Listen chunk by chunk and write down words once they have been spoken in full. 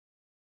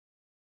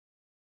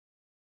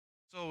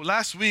So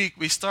last week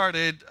we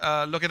started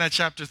looking at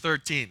chapter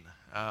 13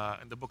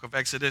 in the book of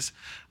Exodus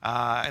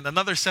and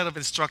another set of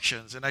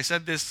instructions. And I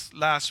said this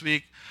last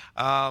week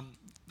that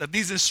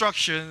these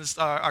instructions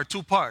are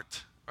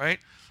two-part, right?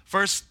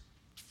 First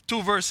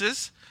two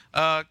verses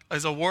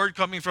is a word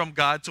coming from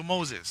God to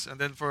Moses. And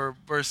then for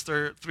verse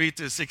 3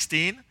 to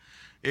 16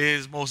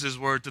 is Moses'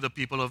 word to the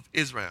people of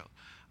Israel.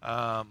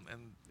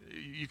 And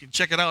you can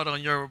check it out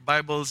on your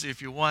Bibles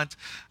if you want.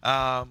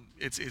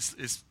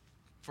 It's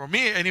for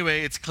me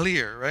anyway, it's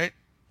clear, right?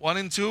 1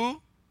 and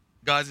 2,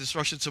 God's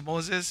instructions to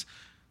Moses,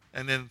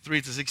 and then 3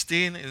 to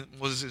 16,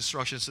 Moses'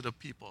 instructions to the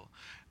people.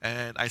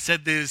 And I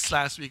said this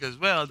last week as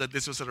well, that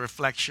this was a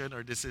reflection,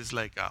 or this is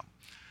like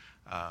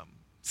um,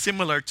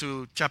 similar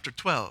to chapter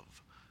 12.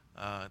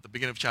 At the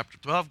beginning of chapter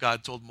 12,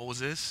 God told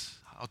Moses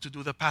how to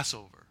do the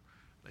Passover,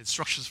 the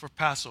instructions for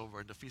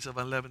Passover, the Feast of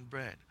Unleavened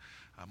Bread.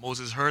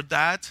 Moses heard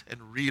that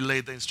and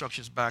relayed the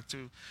instructions back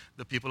to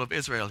the people of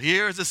Israel.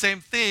 Here is the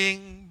same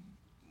thing,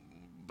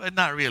 but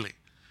not really.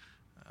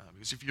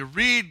 Because if you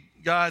read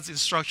God's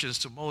instructions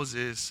to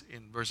Moses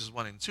in verses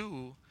 1 and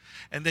 2,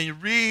 and then you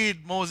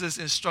read Moses'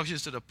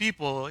 instructions to the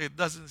people, it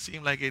doesn't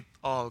seem like it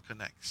all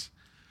connects.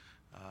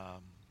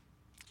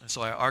 And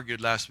so I argued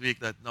last week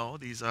that no,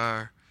 these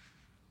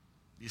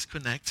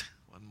connect.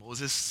 What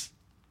Moses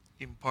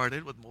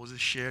imparted, what Moses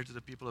shared to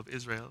the people of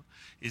Israel,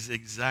 is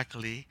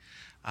exactly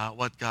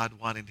what God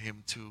wanted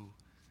him to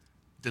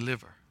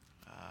deliver.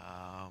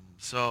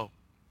 So,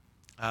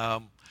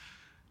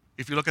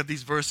 if you look at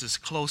these verses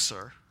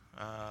closer,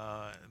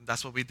 and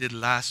that's what we did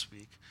last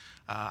week,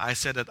 I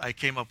said that I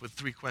came up with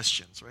three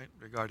questions, right,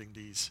 regarding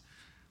these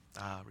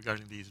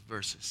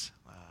verses.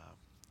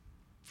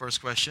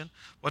 First question: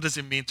 what does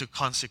it mean to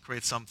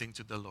consecrate something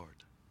to the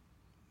Lord?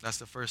 That's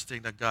the first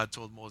thing that God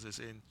told Moses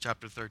in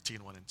chapter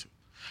 13, 1 and 2.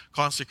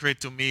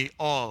 Consecrate to me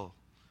all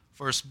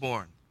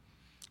firstborn.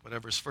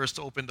 Whatever is first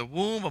to open the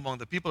womb among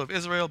the people of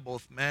Israel,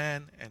 both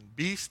man and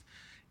beast,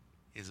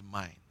 is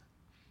mine.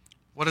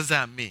 What does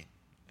that mean?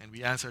 And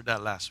we answered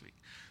that last week.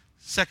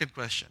 Second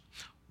question: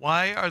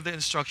 why are the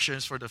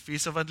instructions for the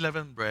Feast of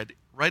Unleavened Bread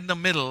right in the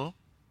middle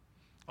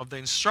of the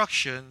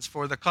instructions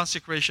for the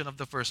consecration of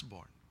the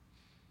firstborn?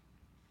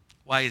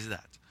 Why is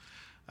that?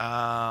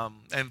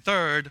 And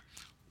third,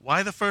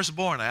 why the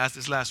firstborn? I asked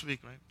this last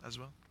week, right, as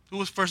well. Who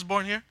was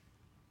firstborn here?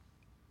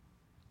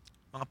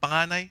 Mga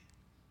panganay?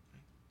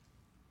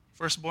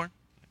 Firstborn?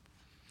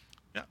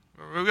 Yeah.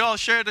 We all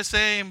share the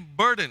same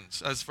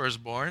burdens as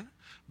firstborn.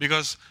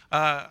 Because,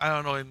 I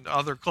don't know, in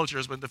other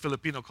cultures, but in the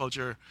Filipino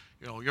culture,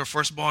 you're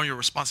firstborn, you're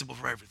responsible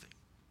for everything.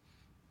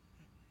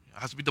 It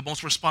has to be the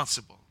most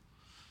responsible.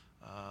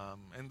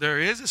 And there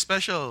is a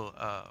special,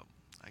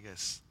 I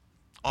guess,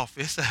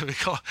 office that we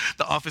call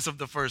the office of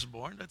the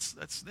firstborn.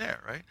 That's there,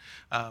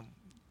 right?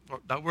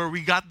 Where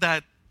we got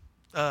that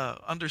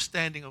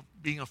understanding of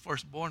being a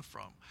firstborn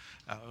from.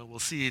 We'll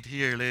see it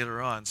here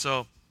later on.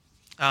 So,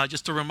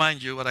 just to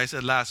remind you what I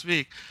said last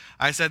week,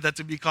 I said that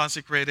to be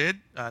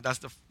consecrated, that's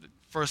the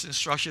first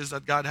instructions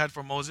that God had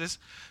for Moses.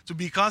 To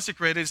be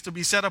consecrated is to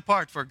be set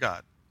apart for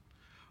God.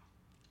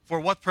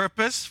 For what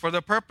purpose? For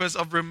the purpose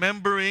of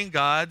remembering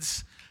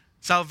God's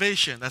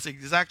salvation. That's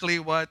exactly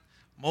what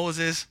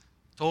Moses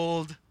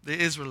told the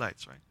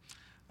Israelites, right?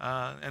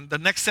 And the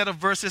next set of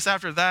verses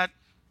after that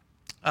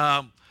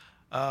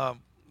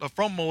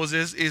from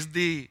Moses is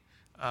the,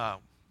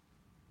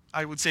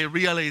 I would say,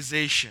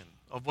 realization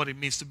of what it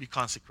means to be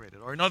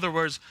consecrated. Or in other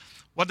words,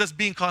 what does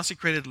being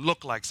consecrated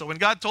look like? So when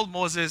God told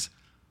Moses,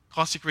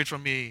 consecrate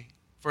from me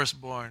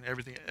firstborn,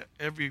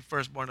 every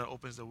firstborn that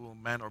opens the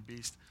womb, man or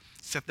beast,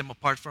 set them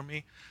apart from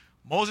me.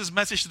 Moses'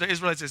 message to the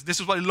Israelites is, this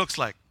is what it looks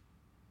like.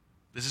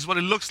 This is what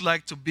it looks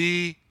like to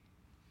be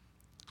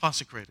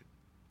consecrated.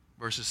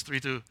 Verses 3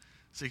 to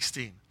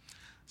 16.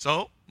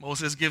 So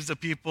Moses gives the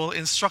people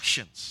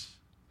instructions.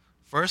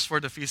 First for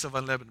the Feast of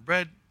Unleavened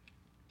Bread,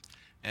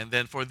 and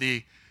then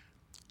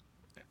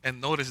and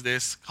notice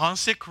this,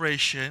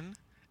 consecration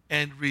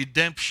and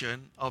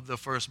redemption of the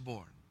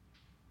firstborn.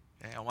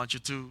 Okay, I want you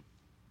to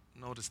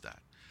notice that.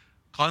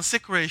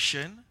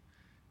 Consecration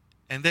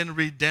and then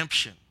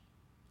redemption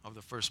of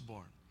the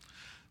firstborn.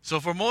 So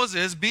for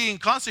Moses, being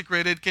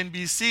consecrated can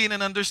be seen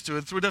and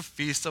understood through the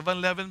Feast of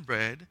Unleavened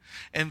Bread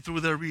and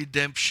through the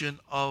redemption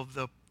of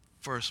the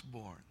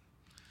firstborn.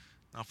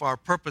 Now for our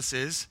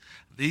purposes,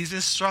 these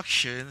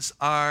instructions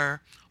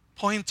are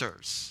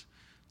pointers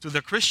to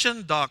the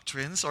Christian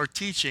doctrines or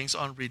teachings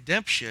on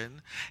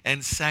redemption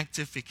and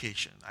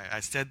sanctification.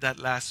 I said that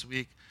last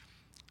week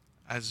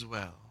as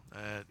well.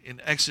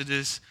 In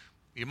Exodus,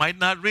 you might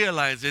not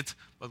realize it,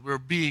 but we're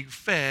being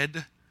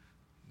fed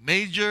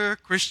major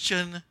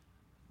Christian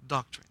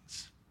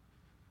doctrines.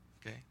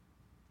 Okay?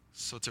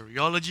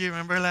 Soteriology,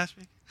 remember last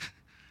week?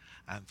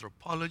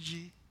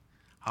 Anthropology,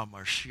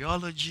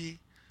 hamartiology,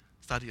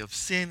 study of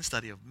sin,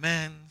 study of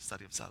man,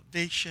 study of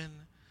salvation.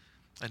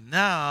 And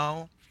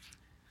now,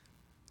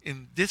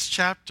 in this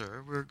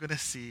chapter, we're going to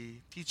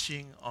see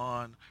teaching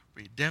on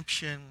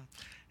redemption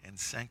and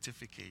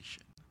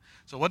sanctification.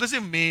 So what does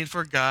it mean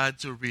for God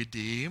to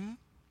redeem?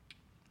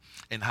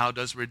 And how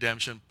does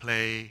redemption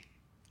play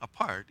a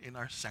part in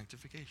our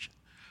sanctification.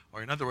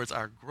 Or in other words,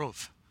 our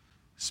growth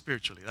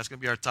spiritually. That's going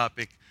to be our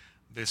topic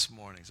this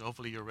morning. So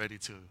hopefully you're ready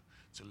to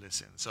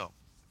listen. So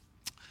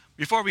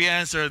before we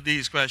answer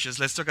these questions,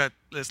 take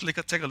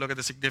a look at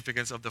the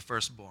significance of the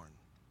firstborn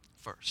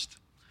first.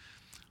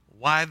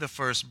 Why the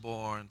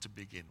firstborn to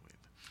begin with?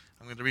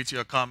 I'm going to read to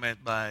you a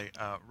comment by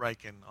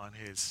Riken on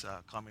his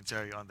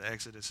commentary on the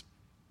Exodus.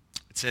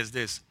 It says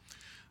this: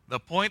 the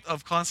point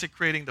of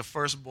consecrating the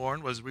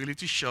firstborn was really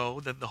to show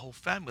that the whole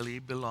family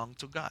belonged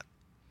to God.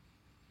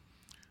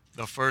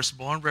 The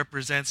firstborn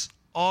represents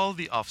all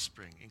the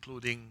offspring,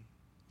 including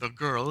the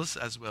girls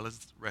as well as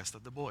the rest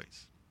of the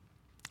boys.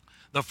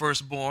 The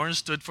firstborn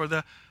stood for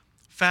the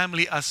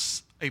family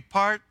as a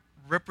part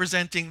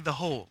representing the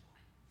whole.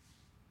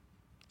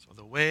 So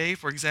the way,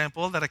 for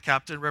example, that a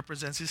captain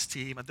represents his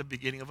team at the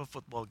beginning of a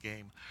football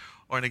game,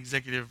 or an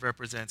executive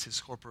represents his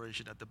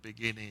corporation at the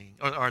beginning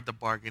or at the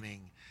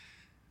bargaining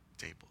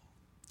table.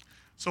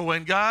 So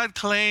when God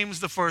claims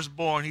the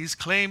firstborn, he's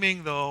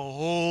claiming the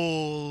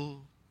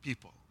whole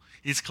people.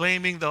 He's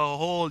claiming the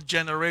whole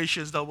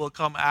generations that will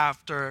come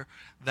after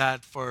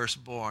that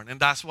firstborn. And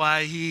that's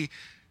why he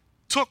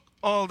took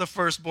all the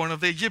firstborn of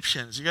the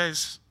Egyptians. You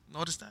guys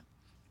notice that?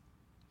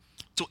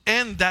 To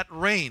end that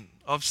reign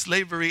of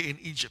slavery in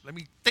Egypt. Let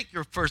me take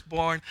your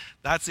firstborn.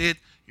 That's it.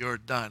 You're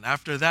done.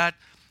 After that,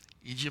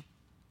 Egypt,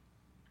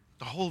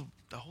 the whole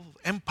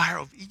empire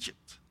of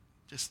Egypt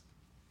just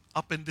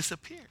up and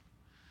disappeared.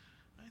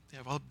 Right?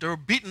 They were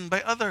beaten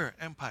by other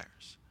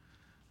empires.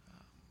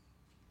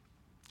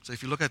 So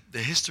if you look at the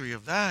history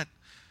of that,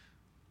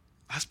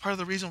 that's part of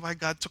the reason why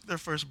God took their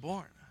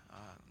firstborn.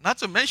 Not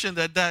to mention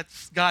that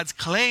that's God's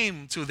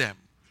claim to them.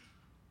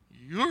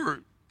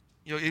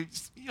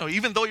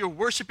 Even though you're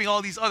worshiping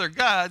all these other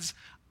gods,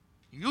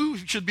 you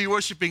should be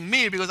worshiping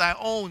me because I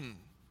own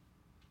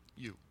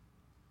you.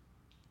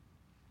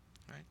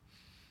 Right?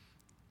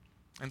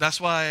 And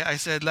that's why I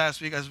said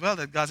last week as well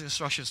that God's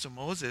instructions to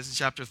Moses in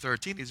chapter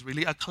 13 is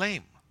really a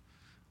claim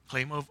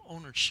of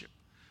ownership.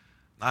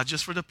 Not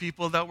just for the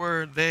people that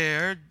were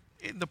there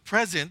in the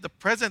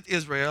present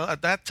Israel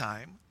at that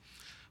time,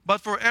 but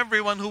for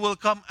everyone who will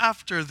come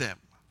after them.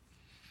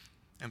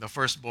 And the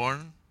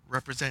firstborn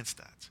represents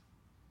that.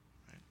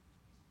 Right?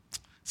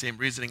 Same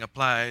reasoning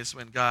applies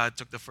when God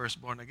took the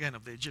firstborn again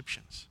of the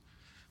Egyptians,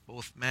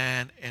 both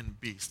man and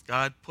beast.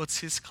 God puts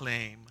his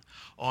claim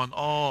on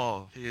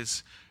all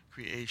his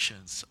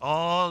creations.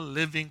 All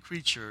living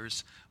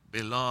creatures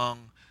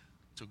belong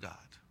to God.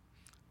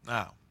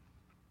 Now,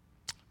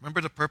 remember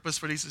the purpose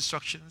for these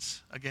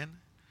instructions again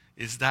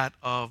is that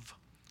of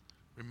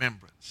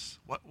remembrance.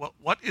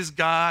 What is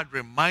God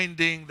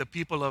reminding the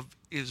people of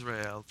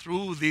Israel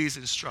through these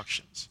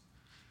instructions?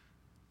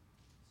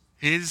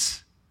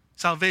 His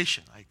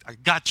salvation. I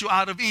got you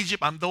out of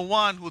Egypt. I'm the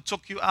one who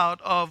took you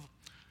out of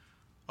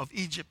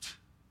Egypt.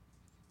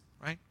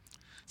 Right?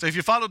 So if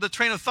you follow the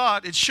train of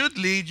thought, it should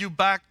lead you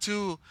back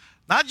to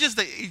not just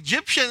the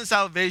Egyptian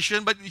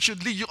salvation, but it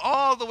should lead you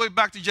all the way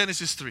back to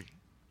Genesis 3.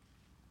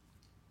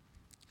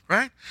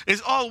 Right?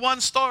 It's all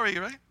one story,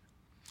 right?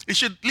 It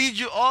should lead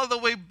you all the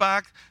way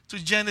back to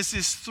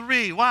Genesis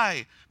 3.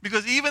 Why?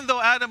 Because even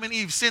though Adam and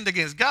Eve sinned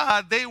against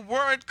God, they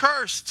weren't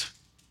cursed.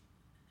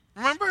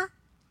 Remember?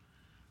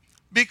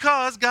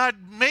 Because God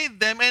made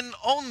them and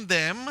owned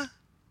them,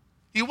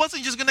 he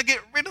wasn't just going to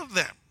get rid of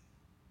them.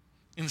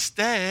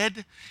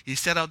 Instead, he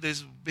set out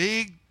this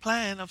big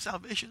plan of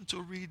salvation to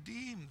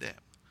redeem them.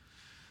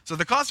 So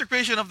the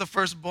consecration of the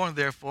firstborn,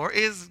 therefore,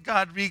 is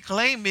God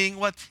reclaiming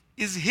what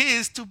is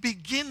his to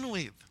begin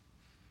with.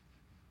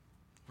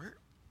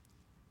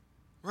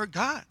 We're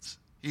God's.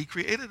 He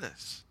created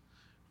us,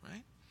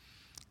 right?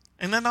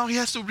 And then now he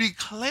has to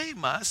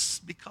reclaim us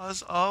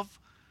because of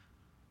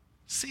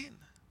sin.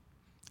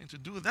 And to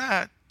do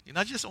that, you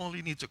not just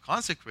only need to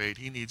consecrate,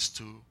 he needs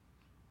to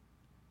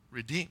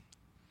redeem.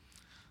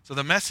 So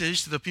the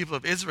message to the people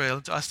of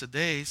Israel, to us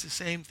today, is the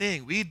same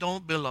thing. We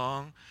don't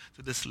belong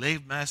to the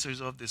slave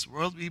masters of this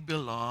world. We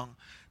belong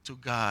to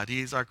God. He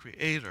is our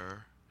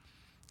creator.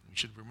 We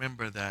should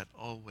remember that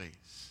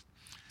always.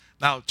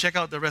 Now, check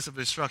out the rest of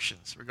the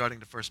instructions regarding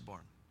the firstborn.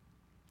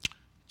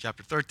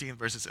 Chapter 13,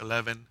 verses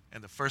 11,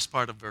 and the first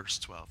part of verse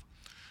 12.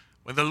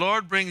 When the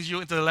Lord brings you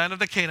into the land of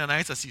the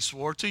Canaanites, as he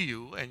swore to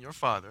you and your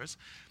fathers,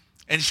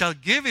 and shall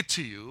give it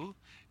to you,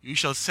 you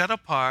shall set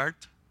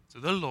apart to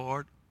the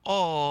Lord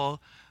all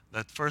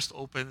that first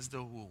opens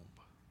the womb.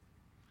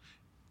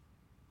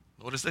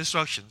 Notice the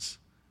instructions.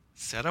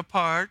 Set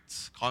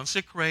apart,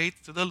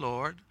 consecrate to the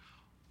Lord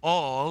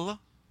all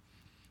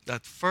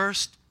that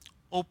first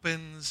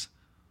opens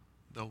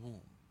the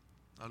womb.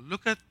 Now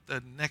look at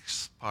the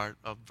next part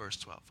of verse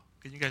 12.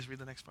 Can you guys read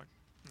the next part?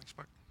 Next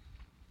part.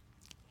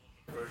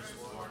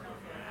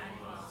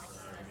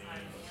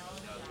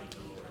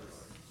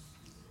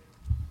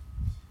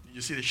 Did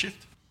you see the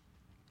shift?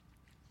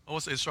 What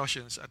was the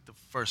instructions at the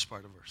first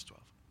part of verse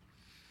 12?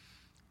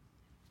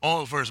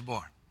 All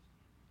firstborn.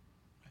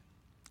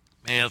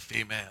 Male,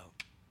 female.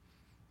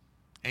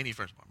 Any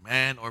firstborn,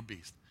 man or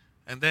beast.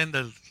 And then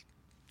the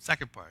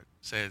second part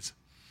says,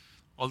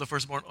 all the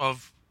firstborn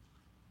of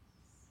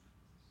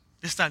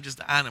This time just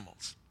the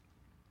animals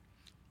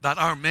that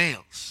are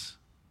males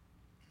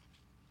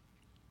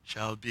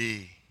shall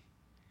be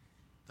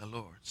the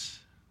Lord's.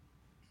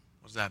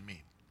 What does that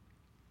mean?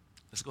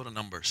 Let's go to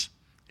Numbers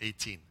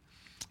 18,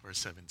 verse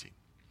 17.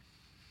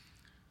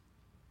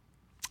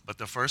 But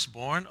the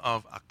firstborn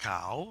of a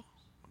cow,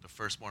 or the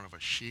firstborn of a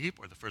sheep,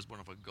 or the firstborn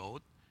of a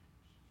goat,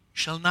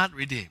 shall not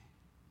redeem.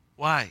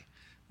 Why?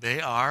 They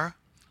are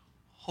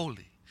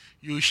holy.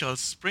 You shall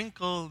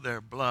sprinkle their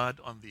blood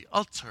on the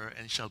altar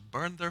and shall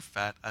burn their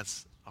fat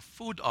as a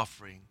food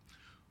offering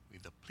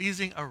with a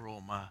pleasing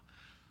aroma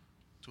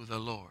to the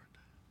Lord.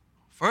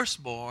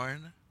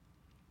 Firstborn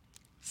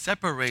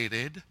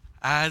separated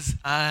as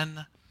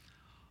an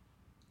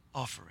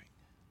offering.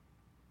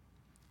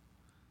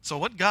 So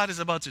what God is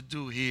about to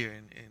do here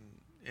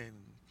in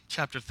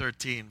chapter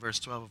 13, verse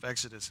 12 of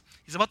Exodus,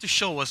 He's about to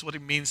show us what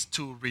it means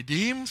to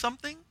redeem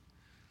something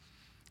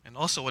and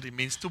also what it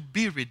means to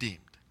be redeemed.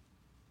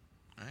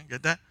 All right,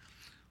 get that?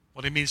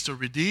 What it means to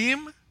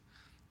redeem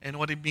and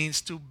what it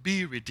means to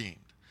be redeemed.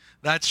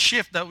 That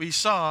shift that we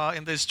saw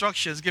in the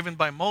instructions given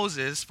by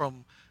Moses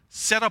from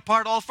set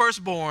apart all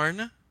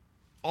firstborn,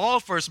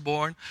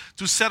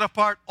 to set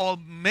apart all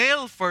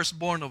male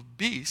firstborn of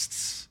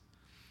beasts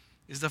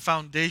is the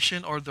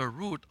foundation or the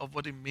root of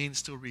what it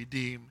means to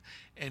redeem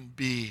and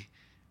be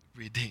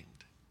redeemed.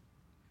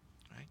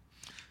 Right?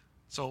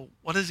 So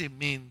what does it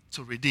mean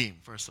to redeem,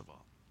 first of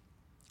all?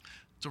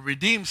 To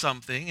redeem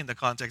something in the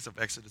context of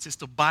Exodus is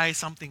to buy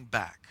something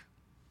back,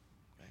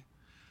 okay,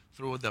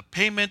 through the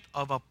payment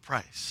of a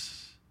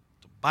price.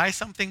 To buy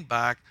something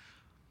back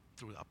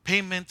through a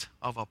payment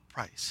of a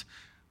price.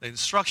 The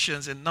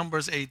instructions in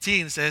Numbers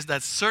 18 says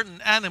that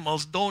certain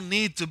animals don't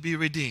need to be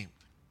redeemed.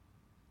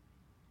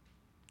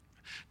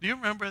 Do you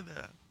remember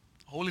the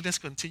holiness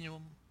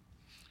continuum?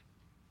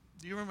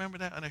 Do you remember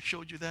that? And I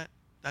showed you that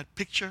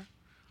picture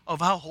of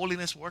how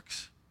holiness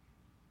works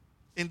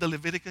in the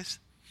Leviticus.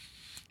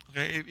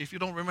 Okay, if you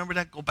don't remember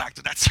that, go back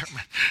to that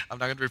sermon. I'm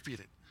not going to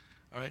repeat it.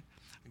 All right?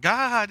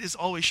 God is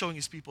always showing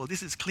His people,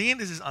 this is clean,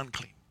 this is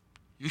unclean.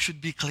 You should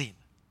be clean.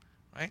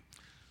 Right?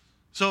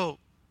 So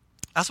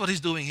that's what He's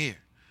doing here.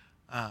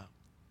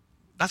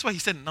 That's why He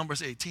said in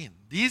Numbers 18,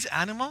 these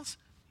animals,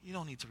 you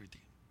don't need to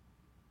redeem.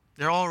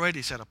 They're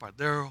already set apart.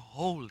 They're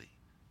holy.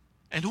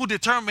 And who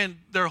determined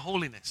their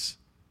holiness?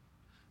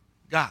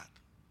 God.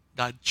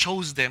 God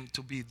chose them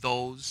to be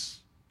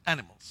those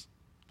animals.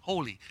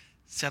 Holy,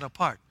 set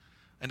apart.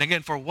 And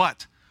again, for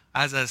what?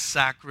 As a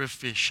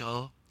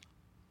sacrificial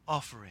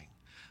offering.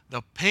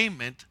 The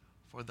payment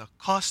for the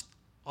cost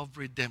of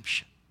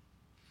redemption.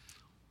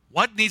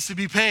 What needs to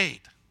be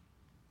paid?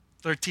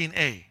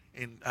 13a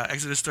in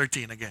Exodus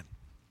 13 again.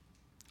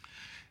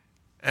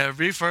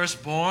 Every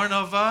firstborn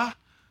of a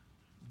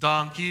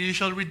donkey you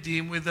shall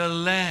redeem with a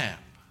lamb.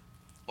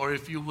 Or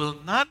if you will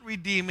not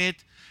redeem it,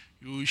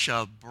 you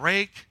shall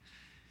break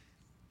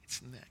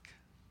its neck.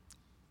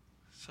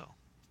 So,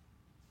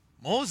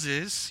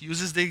 Moses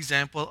uses the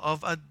example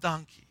of a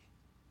donkey.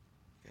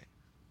 Okay.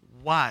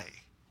 Why?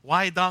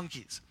 Why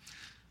donkeys?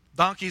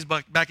 Donkeys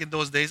back in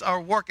those days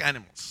are work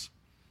animals.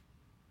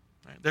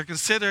 Right? They're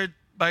considered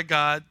by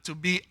God to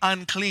be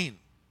unclean,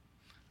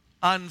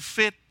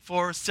 unfit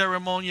for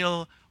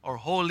ceremonial or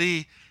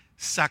holy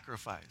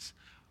sacrifice.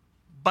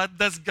 But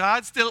does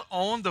God still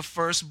own the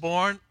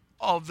firstborn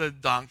of the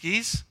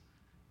donkeys?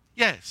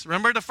 Yes.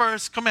 Remember the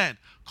first command,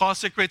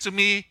 consecrate to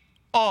me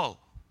all.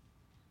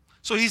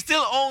 So He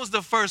still owns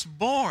the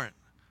firstborn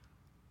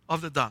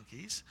of the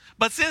donkeys.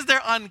 But since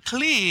they're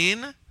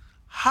unclean,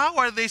 how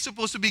are they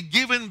supposed to be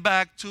given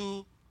back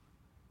to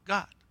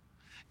God?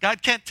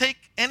 God can't take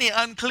any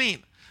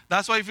unclean.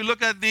 That's why if you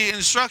look at the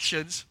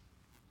instructions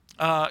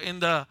for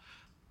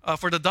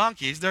the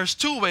donkeys, there's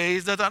two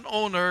ways that an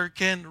owner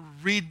can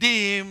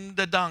redeem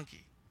the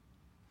donkey.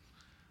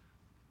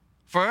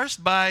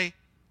 First, by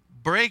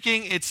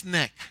breaking its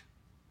neck.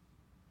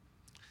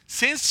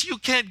 Since you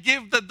can't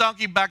give the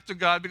donkey back to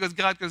God because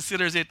God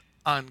considers it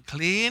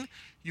unclean,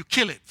 you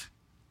kill it.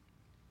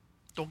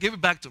 Don't give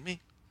it back to me.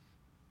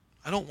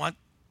 I don't want.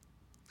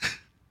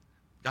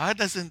 God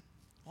doesn't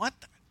want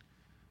that,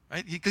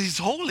 right? Because He's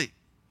holy.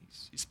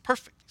 He's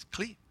perfect. He's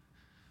clean.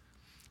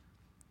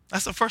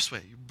 That's the first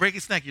way. You break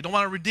its neck. You don't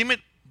want to redeem it,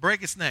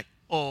 break its neck.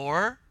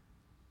 Or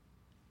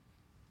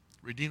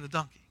redeem the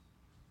donkey.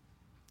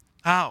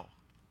 How?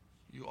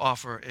 You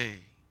offer a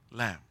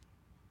lamb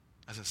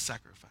as a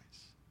sacrifice.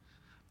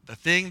 The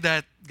thing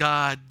that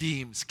God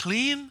deems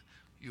clean,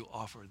 you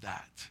offer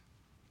that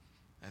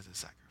as a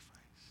sacrifice.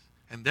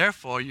 And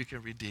therefore, you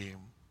can redeem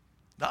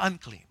the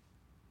unclean.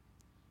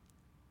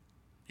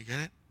 You get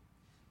it?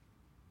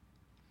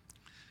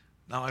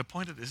 Now, I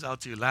pointed this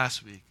out to you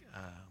last week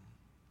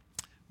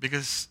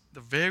because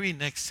the very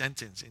next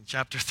sentence in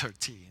chapter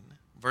 13,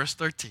 verse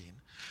 13,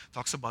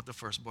 talks about the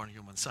firstborn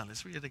human son.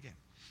 Let's read it again.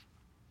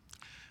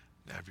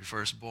 Every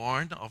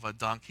firstborn of a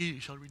donkey you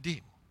shall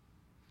redeem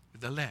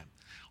with a lamb.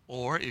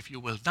 Or if you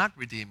will not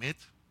redeem it,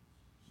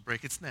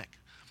 break its neck.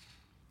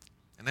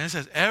 And then it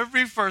says,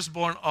 every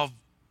firstborn of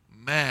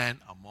man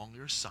among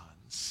your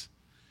sons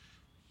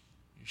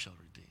you shall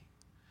redeem.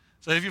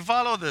 So if you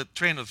follow the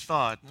train of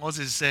thought,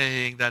 Moses is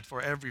saying that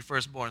for every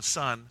firstborn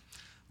son,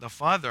 the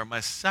father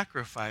must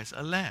sacrifice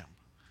a lamb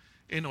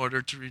in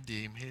order to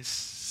redeem his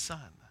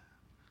son.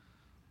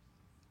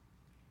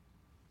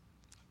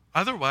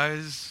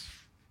 Otherwise,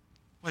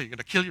 what, you're going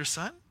to kill your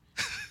son?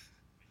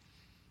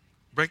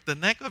 Break the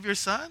neck of your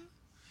son?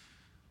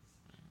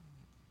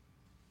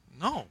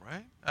 No,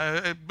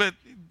 right? But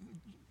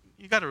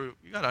you gotta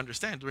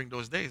understand, during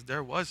those days,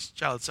 there was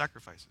child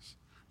sacrifices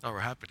that were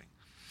happening.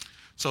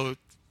 So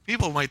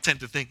people might tend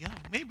to think, yeah,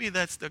 maybe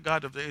that's the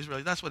God of the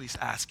Israelites. That's what he's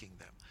asking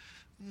them.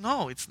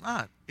 No, it's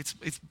not. It's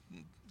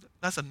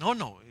that's a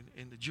no-no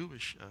in the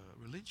Jewish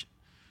religion.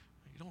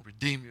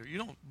 You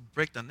don't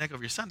break the neck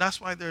of your son.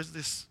 That's why there's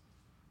this.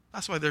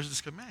 That's why there's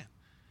this command.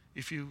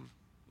 If you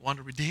want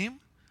to redeem,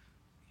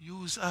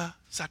 use a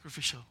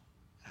sacrificial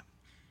animal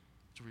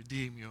to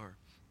redeem your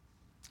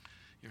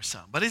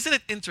son. But isn't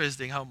it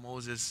interesting how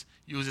Moses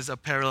uses a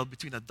parallel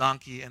between a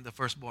donkey and the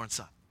firstborn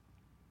son?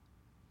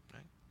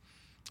 Right?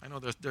 I know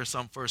there's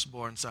some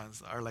firstborn sons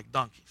that are like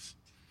donkeys.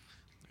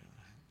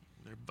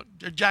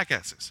 They're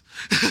jackasses.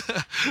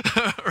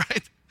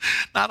 Right?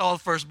 Not all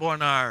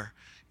firstborn are,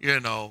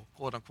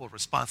 quote unquote,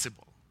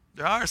 responsible.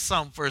 There are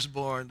some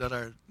firstborn that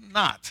are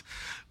not.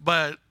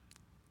 But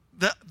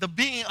the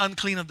being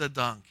unclean of the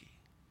donkey,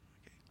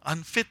 okay,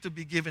 unfit to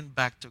be given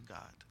back to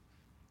God,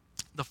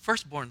 the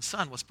firstborn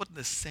son was put in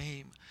the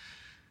same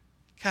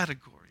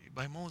category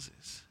by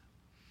Moses.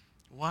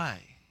 Why?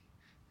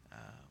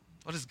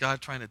 What is God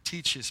trying to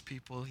teach his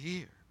people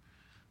here?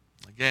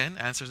 Again,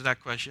 answer to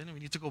that question, we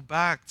need to go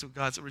back to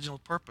God's original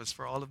purpose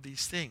for all of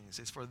these things.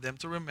 It's for them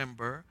to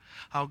remember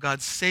how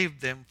God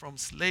saved them from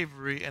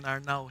slavery and are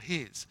now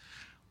his.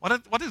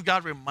 What is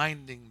God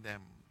reminding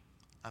them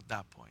at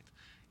that point?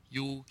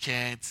 You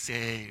can't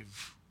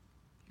save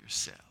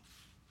yourself.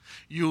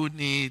 You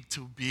need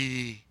to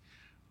be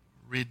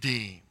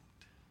redeemed.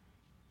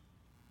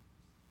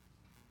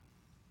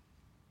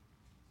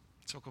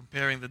 So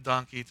comparing the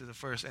donkey to the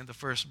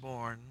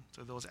firstborn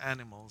to those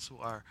animals who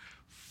are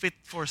fit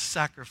for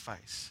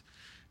sacrifice,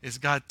 is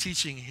God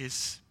teaching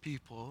his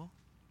people,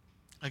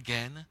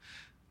 again,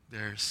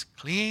 there's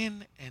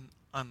clean and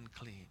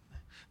unclean.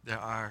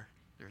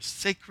 There's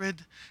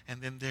sacred,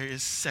 and then there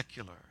is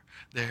secular.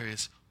 There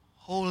is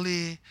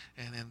holy,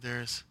 and then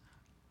there's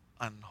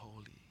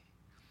unholy.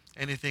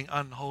 Anything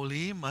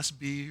unholy must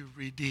be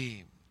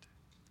redeemed.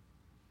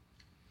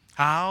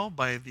 How?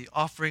 By the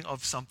offering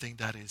of something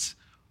that is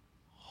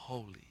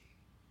holy.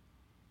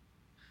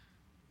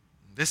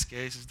 In this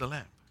case, is the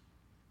lamb.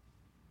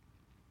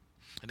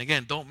 And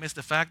again, don't miss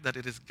the fact that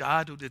it is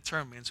God who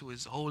determines who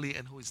is holy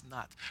and who is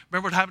not.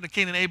 Remember what happened to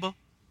Cain and Abel?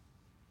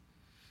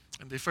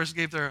 And they first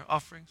gave their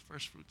offerings,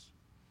 first fruits.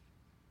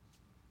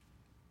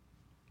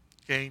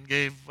 Cain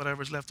gave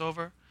whatever's left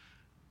over.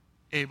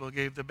 Abel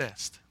gave the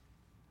best.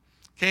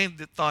 Cain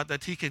thought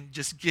that he can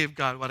just give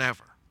God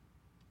whatever.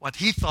 What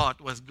he thought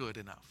was good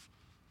enough.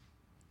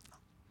 No,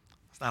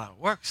 that's not how it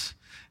works.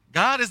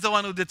 God is the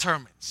one who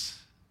determines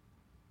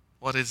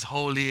what is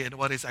holy and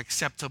what is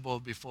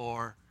acceptable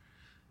before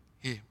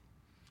him.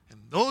 And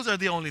those are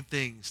the only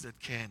things that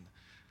can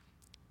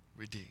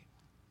redeem.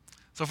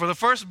 So for the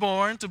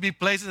firstborn to be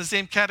placed in the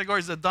same category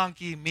as the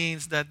donkey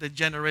means that the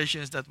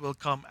generations that will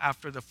come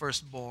after the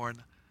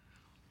firstborn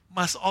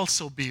must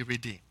also be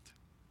redeemed.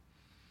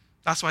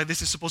 That's why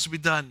this is supposed to be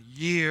done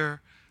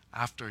year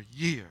after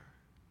year.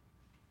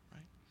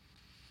 Right?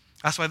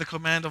 That's why the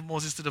command of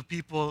Moses to the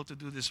people to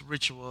do this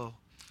ritual,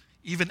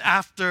 even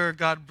after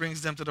God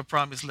brings them to the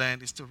promised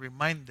land, is to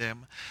remind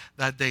them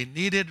that they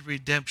needed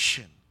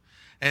redemption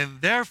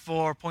and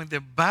therefore point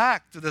them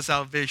back to the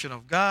salvation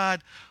of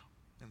God.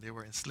 And they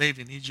were enslaved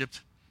in Egypt,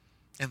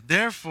 and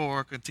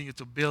therefore continue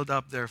to build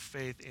up their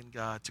faith in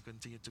God to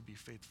continue to be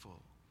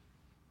faithful,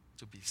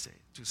 to be saved,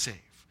 to save.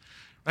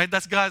 Right?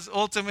 That's God's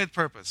ultimate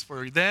purpose,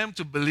 for them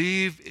to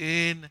believe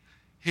in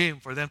him,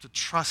 for them to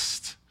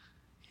trust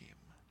him.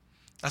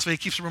 That's why he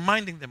keeps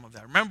reminding them of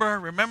that. Remember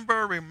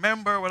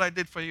what I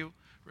did for you.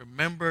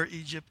 Remember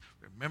Egypt.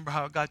 Remember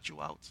how I got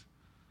you out.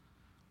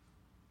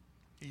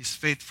 He's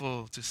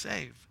faithful to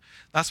save.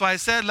 That's why I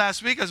said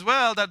last week as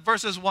well that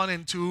verses 1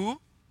 and 2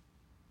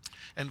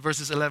 and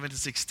verses 11 to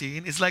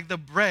 16 is like the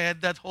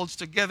bread that holds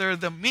together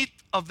the meat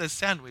of the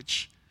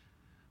sandwich,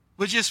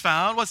 which is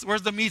found,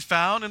 where's the meat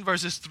found? In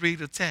verses 3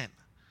 to 10.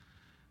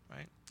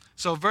 Right?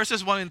 So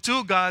verses 1 and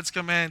 2, God's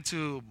command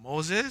to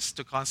Moses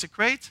to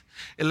consecrate.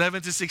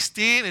 11 to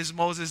 16 is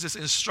Moses'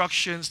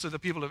 instructions to the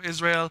people of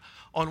Israel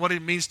on what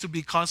it means to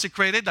be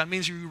consecrated. That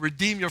means you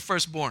redeem your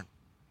firstborn.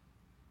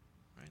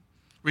 Right?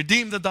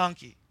 Redeem the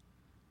donkey.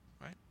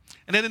 Right?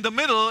 And then in the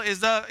middle is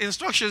the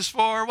instructions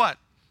for what?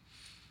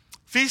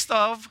 Feast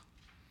of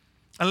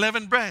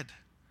unleavened bread.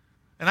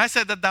 And I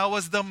said that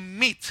was the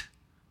meat.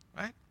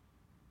 Right?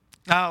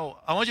 Now,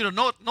 I want you to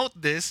note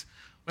this.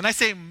 When I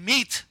say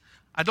meat,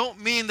 I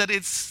don't mean that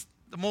it's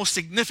the most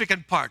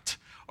significant part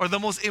or the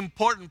most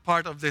important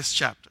part of this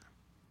chapter.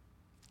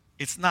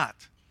 It's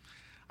not.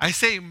 I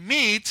say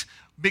meat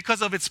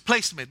because of its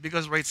placement,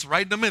 because it's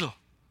right in the middle.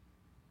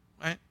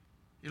 Right?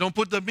 You don't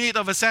put the meat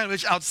of a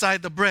sandwich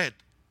outside the bread.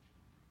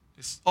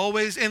 It's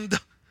always in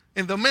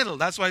the middle.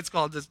 That's why it's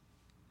called the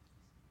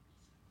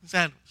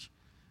sandwich.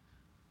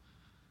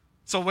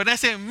 So when I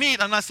say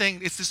meat, I'm not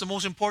saying it's just the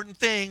most important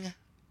thing.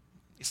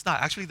 It's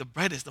not. Actually, the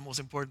bread is the most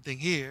important thing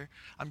here.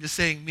 I'm just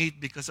saying meat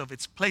because of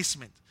its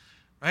placement,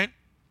 right?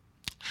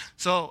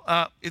 So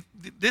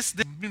this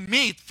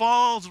meat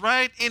falls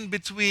right in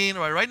between,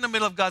 or right in the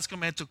middle of God's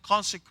command to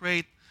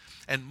consecrate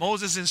and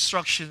Moses'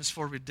 instructions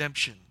for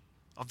redemption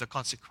of the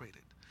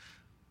consecrated.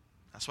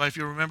 That's why if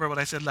you remember what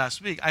I said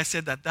last week, I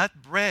said that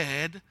that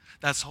bread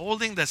that's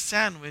holding the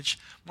sandwich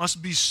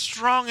must be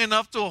strong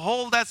enough to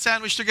hold that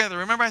sandwich together.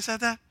 Remember I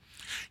said that?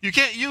 You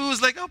can't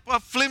use like a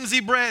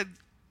flimsy bread.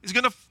 It's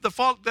gonna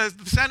the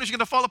sandwich is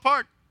gonna fall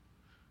apart,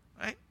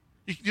 right?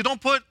 You don't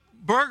put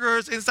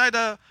burgers inside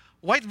a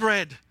white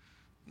bread.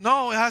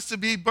 No, it has to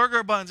be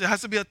burger buns. It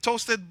has to be a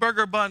toasted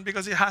burger bun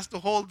because it has to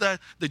hold the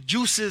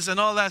juices and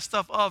all that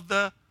stuff of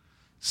the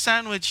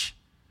sandwich,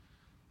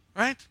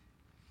 right?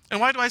 And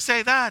why do I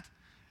say that?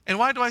 And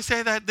why do I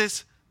say that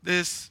this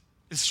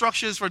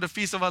instructions for the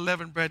Feast of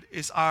Unleavened Bread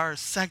is our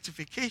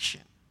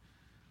sanctification?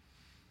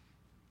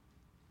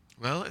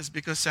 Well, it's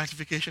because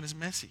sanctification is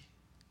messy.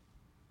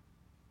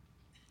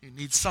 You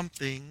need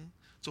something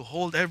to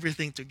hold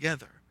everything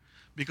together.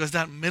 Because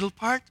that middle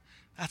part,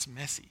 that's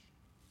messy.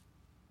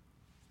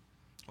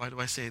 Why do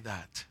I say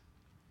that?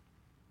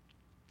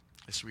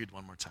 Let's read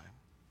one more time.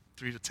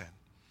 3 to 10.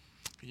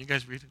 Can you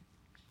guys read it?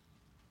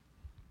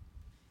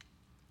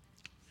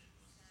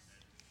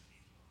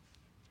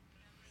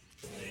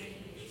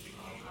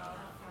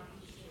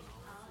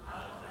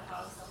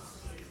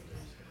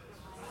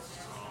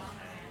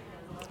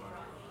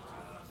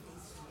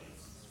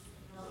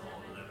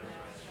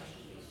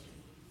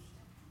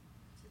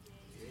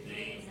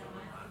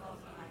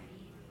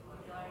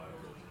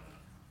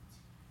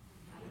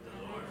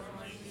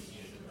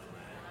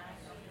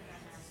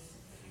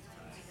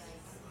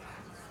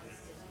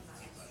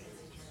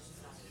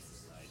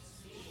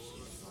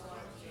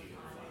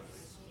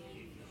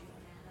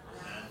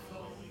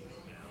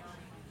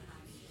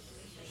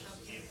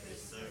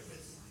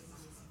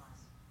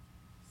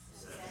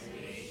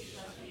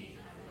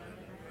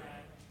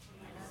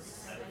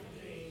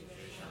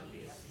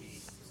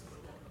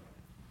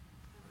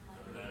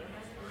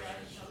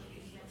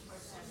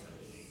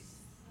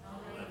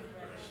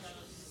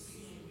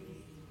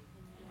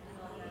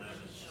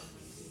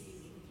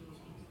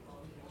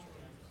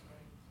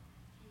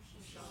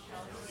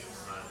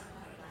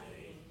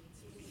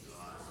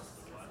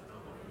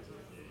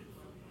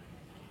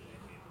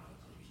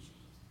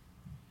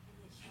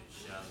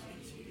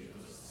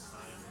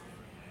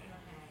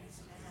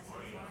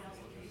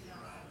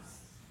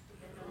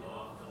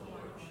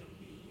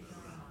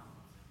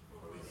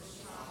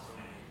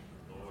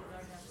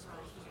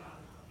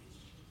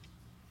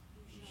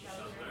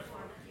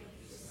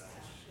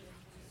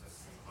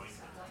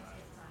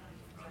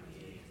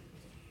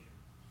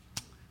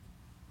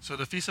 So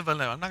the Feast of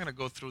Unleavened, I'm not going to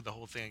go through the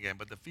whole thing again,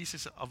 but the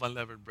Feast of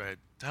Unleavened Bread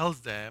tells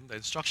them, the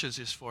instructions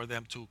is for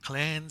them to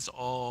cleanse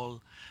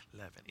all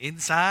leaven.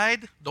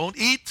 Inside, don't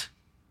eat.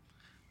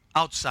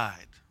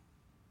 Outside,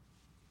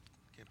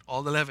 get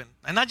all the leaven.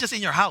 And not just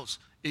in your house,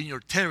 in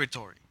your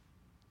territory.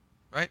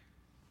 Right?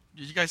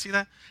 Did you guys see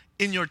that?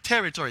 In your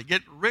territory,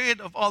 get rid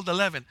of all the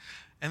leaven.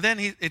 And then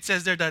it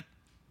says there that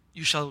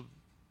you shall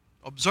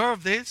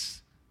observe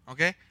this,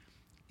 okay,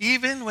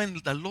 even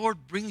when the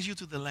Lord brings you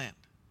to the land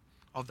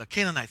of the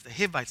Canaanites, the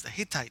Hivites, the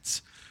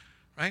Hittites,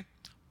 right?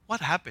 What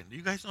happened? Do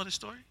you guys know the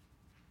story?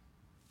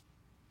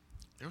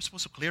 They were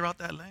supposed to clear out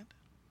that land.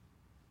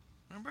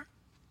 Remember?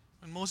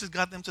 When Moses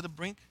got them to the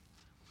brink?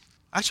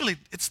 Actually,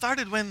 it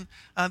started when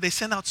they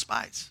sent out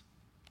spies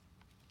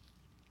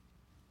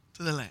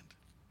to the land.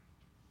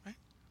 Right?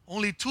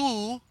 Only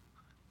 2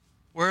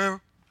 were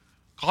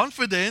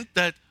confident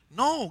that,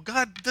 no,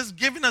 God has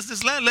given us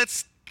this land.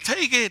 Let's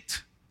take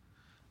it.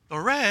 The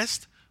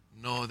rest,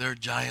 no, they're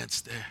giants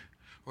there.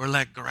 We're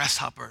like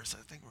grasshoppers.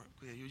 I think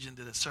Eugene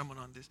did a sermon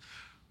on this.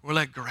 We're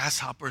like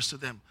grasshoppers to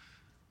them.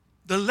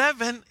 The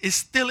leaven is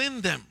still in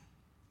them.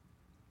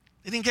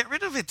 They didn't get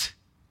rid of it.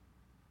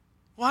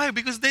 Why?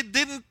 Because they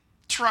didn't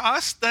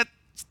trust that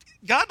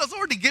God has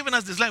already given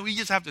us this land. We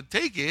just have to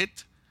take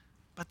it.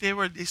 But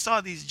they saw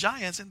these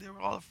giants and they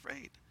were all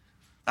afraid.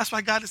 That's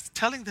why God is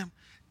telling them,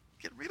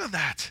 get rid of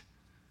that.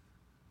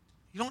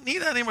 You don't need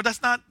that anymore.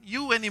 That's not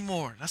you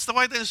anymore. That's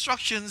why the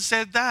instructions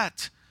said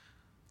that.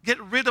 Get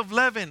rid of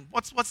leaven.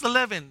 What's the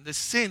leaven? The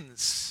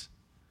sins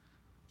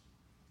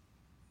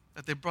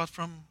that they brought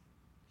from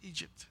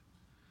Egypt.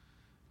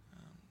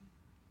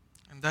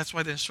 And that's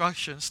why the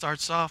instruction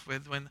starts off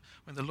with when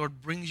the Lord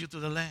brings you to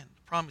the land,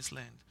 promised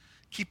land.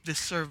 Keep this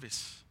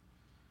service.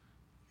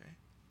 Okay?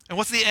 And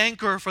what's the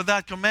anchor for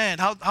that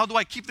command? How do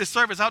I keep this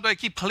service? How do I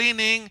keep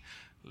cleaning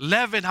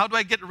leaven? How do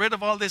I get rid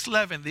of all this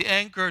leaven? The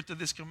anchor to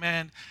this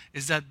command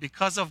is that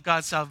because of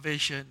God's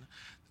salvation,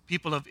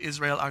 people of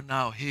Israel are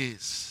now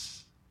His.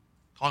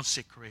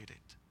 Consecrated.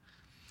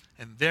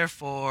 And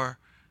therefore,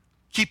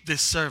 keep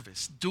this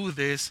service. Do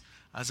this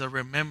as a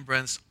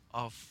remembrance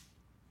of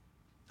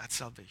That's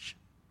salvation.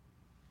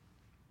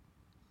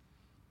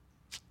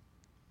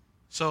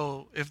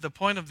 So, if the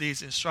point of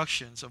these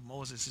instructions of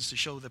Moses is to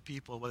show the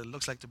people what it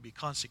looks like to be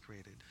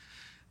consecrated,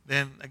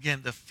 then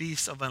again, the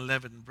Feast of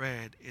Unleavened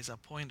Bread is a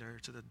pointer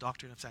to the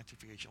doctrine of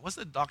sanctification. What's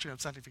the doctrine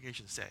of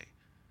sanctification say?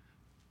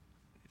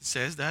 It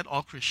says that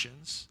all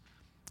Christians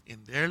in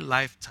their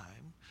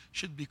lifetime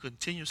should be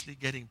continuously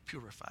getting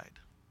purified.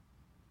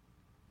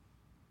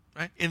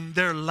 Right? In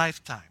their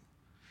lifetime.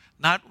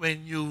 Not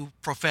when you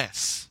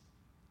profess.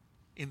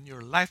 In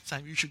your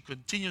lifetime, you should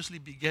continuously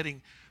be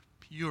getting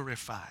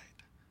purified.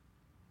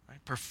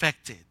 Right?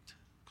 Perfected.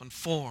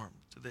 Conformed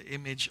to the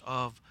image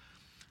of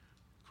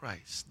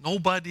Christ.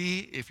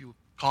 Nobody, if you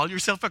call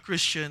yourself a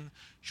Christian,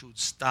 should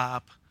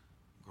stop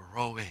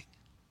growing.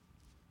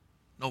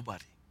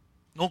 Nobody.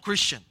 No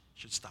Christian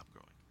should stop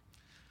growing.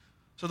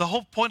 So the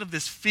whole point of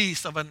this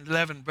Feast of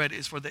Unleavened Bread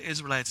is for the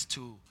Israelites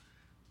to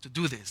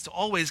do this, to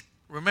always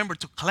remember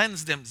to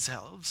cleanse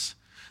themselves,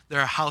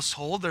 their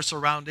household, their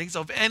surroundings,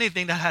 of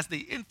anything that has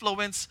the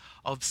influence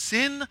of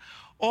sin,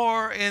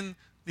 or in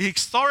the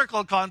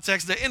historical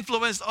context, the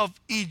influence of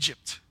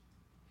Egypt.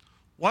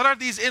 What are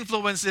these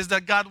influences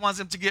that God wants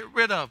them to get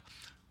rid of?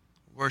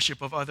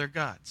 Worship of other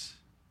gods.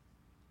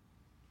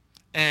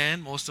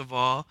 And most of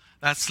all,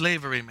 that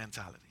slavery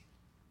mentality.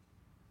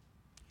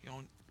 You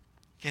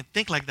can't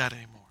think like that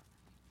anymore.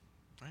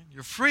 Right?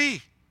 You're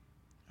free.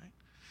 Right?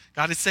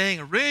 God is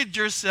saying, rid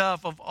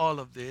yourself of all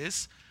of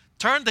this.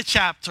 Turn the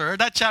chapter.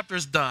 That chapter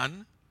is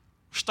done.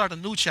 Start a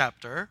new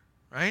chapter.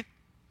 Right?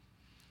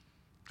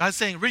 God's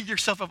saying, rid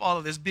yourself of all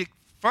of this.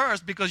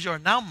 First, because you're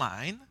now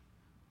mine.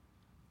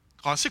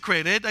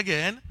 Consecrated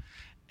again.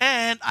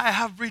 And I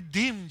have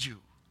redeemed you.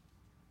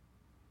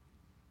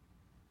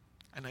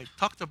 And I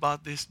talked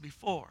about this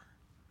before.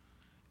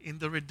 In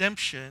the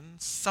redemption,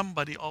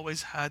 somebody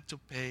always had to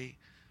pay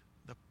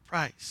the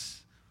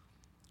price.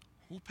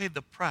 Who paid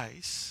the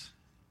price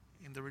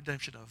in the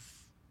redemption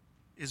of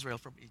Israel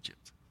from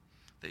Egypt?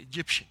 The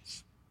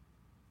Egyptians.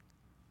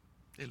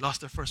 They lost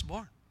their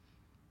firstborn.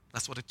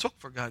 That's what it took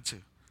for God to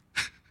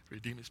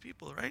redeem his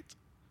people, right?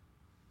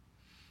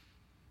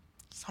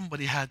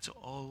 Somebody had to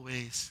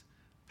always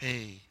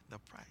pay the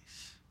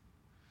price.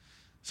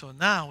 So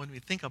now when we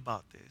think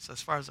about this,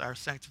 as far as our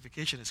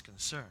sanctification is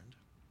concerned,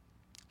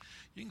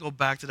 you can go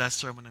back to that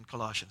sermon in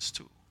Colossians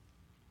 2.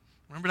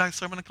 Remember that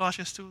sermon in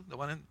Colossians 2? The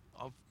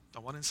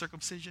one in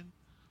circumcision?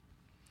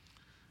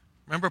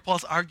 Remember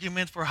Paul's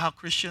argument for how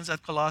Christians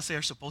at Colossae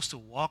are supposed to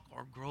walk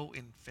or grow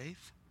in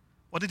faith?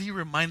 What did he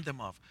remind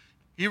them of?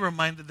 He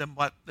reminded them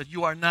that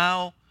you are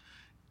now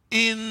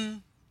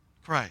in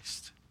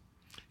Christ.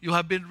 You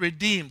have been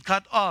redeemed,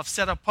 cut off,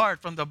 set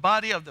apart from the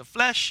body of the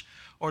flesh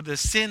or the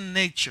sin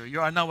nature.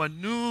 You are now a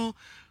new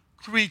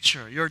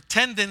creature. Your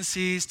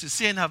tendencies to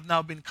sin have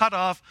now been cut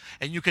off,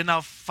 and you can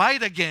now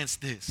fight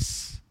against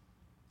this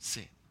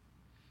sin.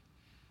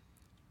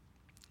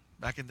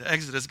 Back in the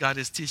Exodus, God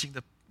is teaching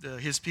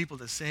his people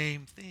the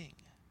same thing.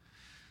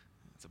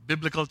 It's a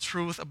biblical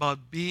truth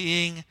about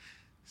being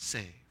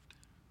saved.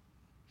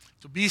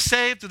 To be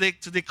saved,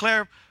 to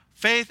declare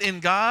faith in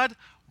God,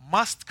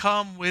 must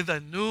come with a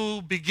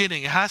new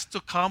beginning. It has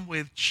to come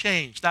with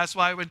change. That's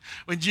why when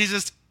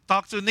Jesus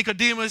talked to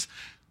Nicodemus,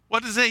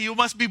 what does it say? You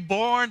must be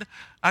born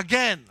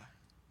again,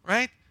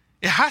 right?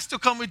 It has to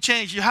come with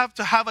change. You have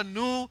to have a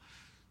new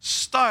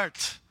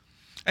start.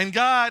 And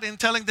God, in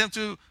telling them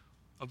to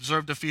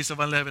observe the Feast of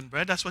Unleavened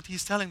Bread, that's what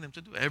he's telling them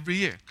to do every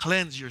year.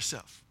 Cleanse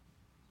yourself.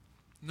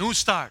 New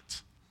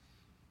start.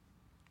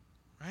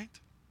 Right?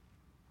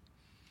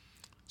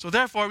 So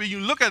therefore, when you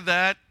look at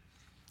that,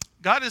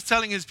 God is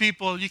telling his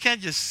people, you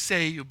can't just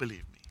say you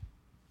believe me.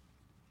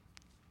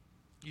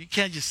 You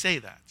can't just say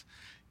that.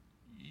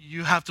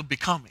 You have to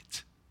become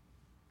it.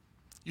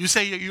 You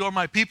say you are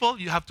my people,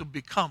 you have to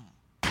become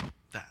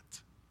that.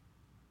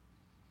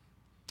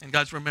 And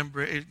God's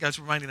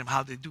reminding them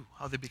how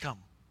they become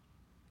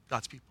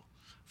God's people.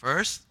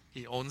 First,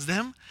 he owns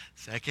them.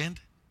 Second,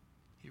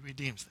 he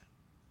redeems them.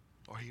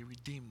 Or he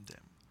redeemed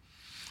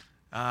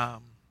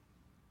them.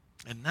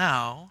 And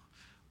now,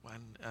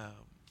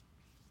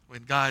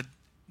 when God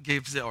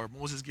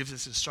Moses gives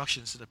his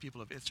instructions to the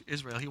people of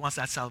Israel, he wants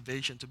that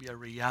salvation to be a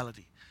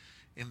reality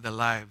in the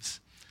lives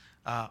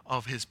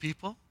of his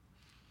people,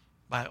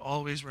 by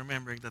always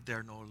remembering that they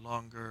are no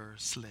longer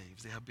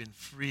slaves. They have been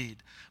freed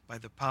by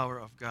the power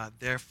of God.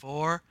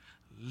 Therefore,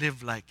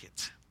 live like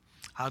it.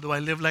 How do I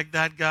live like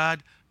that,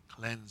 God?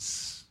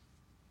 Cleanse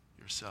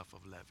yourself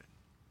of leaven.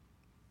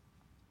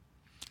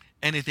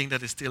 Anything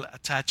that is still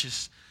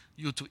attaches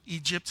you to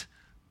Egypt,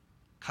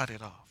 cut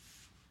it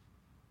off.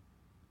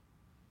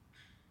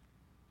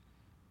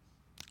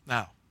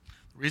 Now,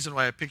 the reason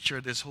why I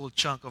picture this whole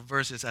chunk of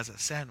verses as a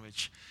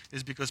sandwich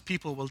is because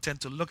people will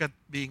tend to look at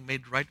being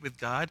made right with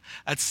God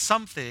as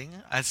something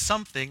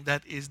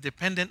that is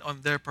dependent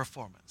on their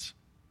performance.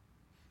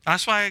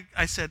 That's why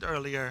I said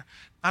earlier,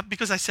 not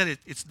because I said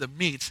it's the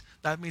meat,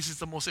 that means it's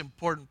the most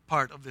important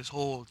part of this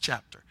whole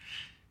chapter.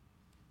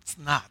 It's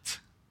not.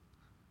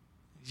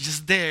 It's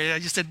just there. I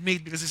just said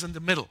meat because it's in the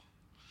middle.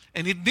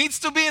 And it needs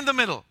to be in the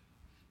middle.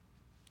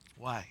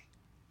 Why?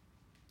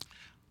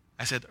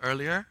 I said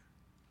earlier,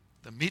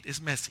 the meat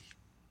is messy,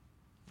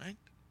 right?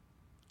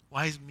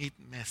 Why is meat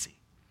messy?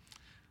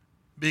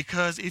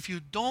 Because if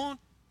you don't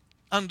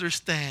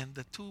understand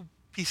the two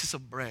pieces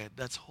of bread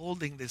that's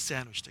holding this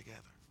sandwich together,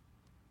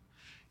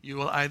 you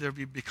will either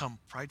become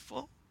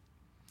prideful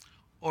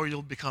or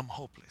you'll become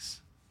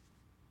hopeless.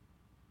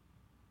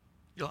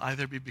 You'll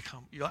either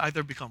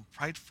become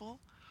prideful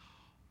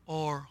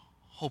or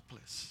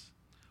hopeless.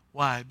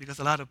 Why? Because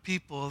a lot of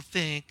people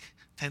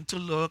tend to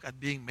look at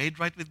being made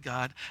right with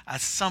God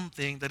as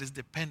something that is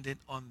dependent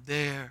on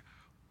their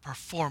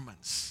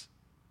performance.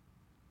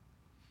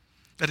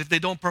 That if they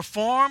don't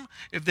perform,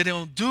 if they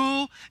don't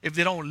do, if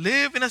they don't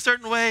live in a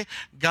certain way,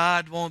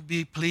 God won't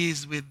be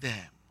pleased with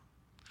them.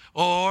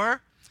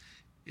 Or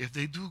if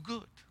they do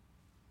good,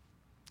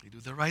 they do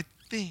the right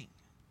thing,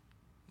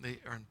 they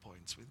earn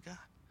points with God.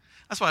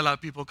 That's why a lot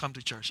of people come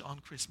to church on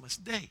Christmas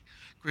Day,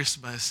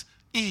 Christmas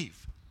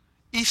Eve,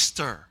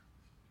 Easter.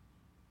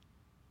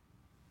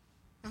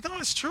 And no,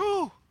 it's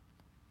true.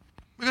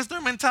 Because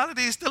their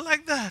mentality is still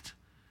like that.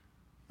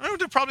 I know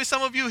there are probably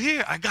some of you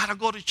here, I got to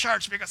go to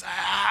church because,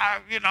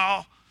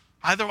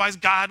 otherwise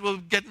God will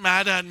get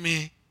mad at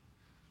me.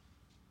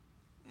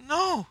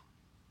 No.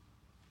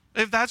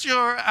 If that's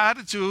your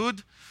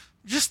attitude,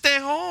 just stay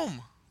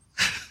home.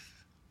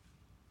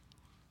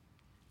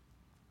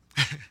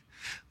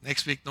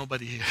 Next week,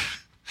 nobody here.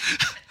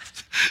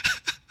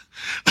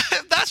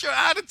 If that's your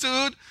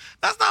attitude,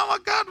 that's not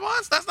what God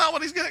wants. That's not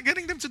what He's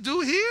getting them to do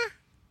here.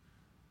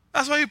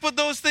 That's why you put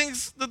those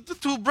things, the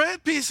two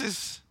bread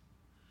pieces.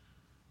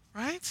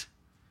 Right?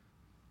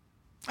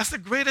 That's the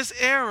greatest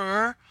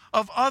error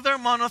of other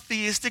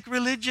monotheistic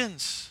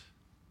religions.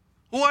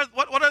 What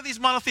are these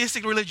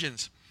monotheistic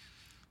religions?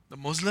 The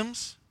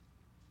Muslims,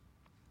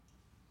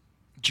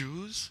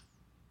 Jews,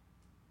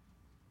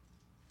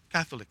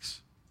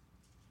 Catholics,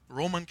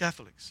 Roman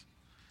Catholics.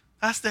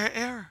 That's their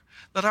error.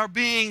 That our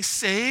being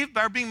saved,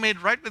 our being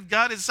made right with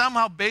God is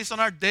somehow based on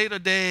our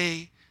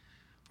day-to-day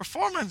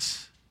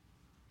performance.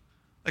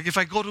 Like if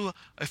I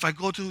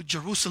go to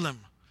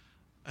Jerusalem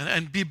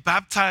and be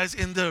baptized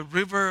in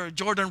the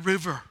Jordan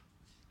River,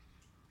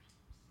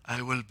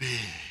 I will be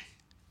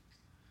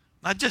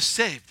not just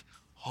saved,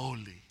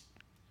 holy.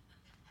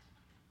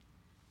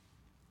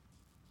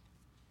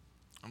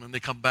 And when they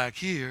come back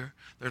here,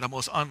 they're the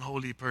most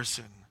unholy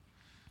person.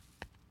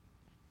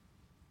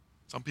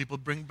 Some people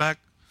bring back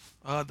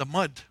the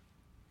mud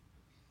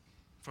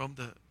from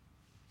the...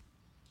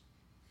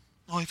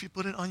 Oh, if you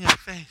put it on your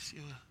face,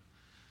 you...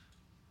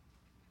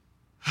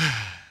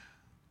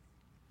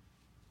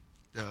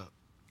 the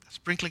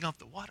sprinkling of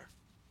the water.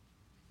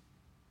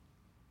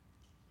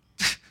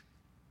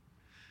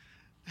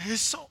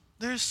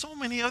 There's so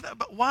many of that.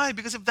 But why?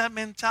 Because of that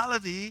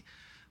mentality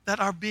that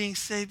our being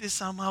saved is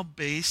somehow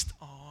based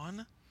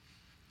on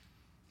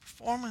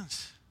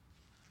performance.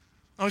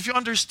 Now, if you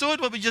understood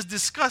what we just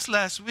discussed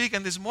last week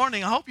and this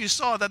morning, I hope you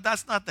saw that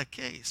that's not the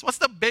case. What's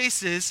the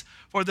basis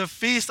for the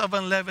Feast of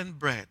Unleavened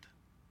Bread?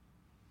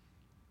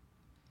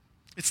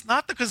 It's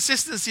not the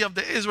consistency of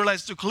the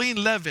Israelites to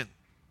clean leaven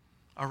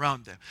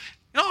around them.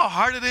 You know how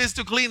hard it is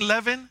to clean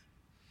leaven?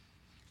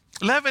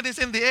 Leaven is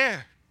in the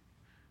air.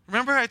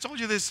 Remember I told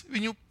you this,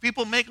 when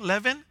people make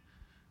leaven,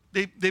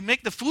 they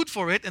make the food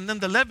for it, and then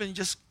the leaven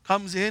just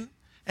comes in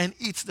and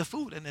eats the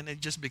food, and then it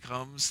just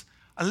becomes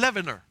a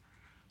leavener.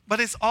 But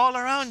it's all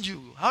around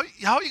you. How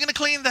are you going to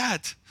clean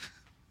that?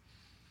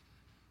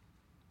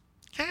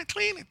 Can't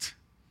clean it.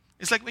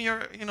 It's like when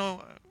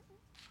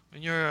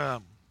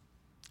you're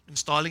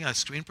installing a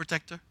screen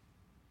protector.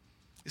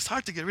 It's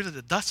hard to get rid of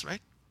the dust,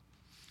 right?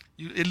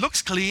 It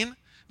looks clean.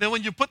 Then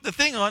when you put the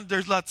thing on,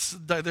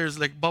 there's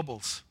like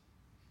bubbles.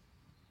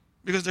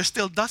 Because there's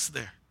still dust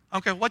there. I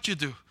don't care what you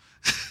do.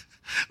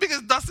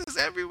 Because dust is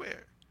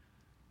everywhere.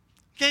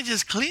 You can't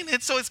just clean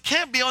it, so it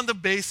can't be on the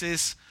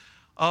basis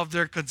of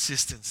their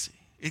consistency.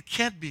 It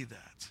can't be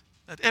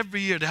that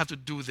every year they have to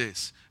do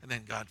this, and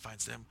then God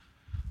finds them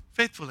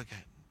faithful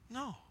again.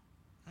 No,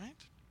 right?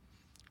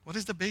 What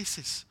is the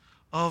basis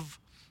of,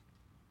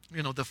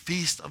 the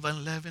Feast of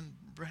Unleavened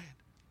Bread?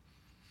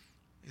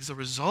 It's a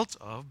result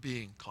of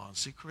being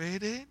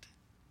consecrated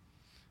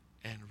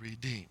and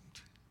redeemed.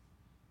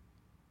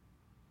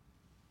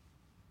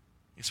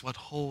 It's what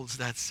holds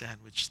that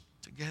sandwich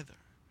together.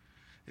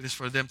 It is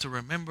for them to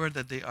remember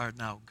that they are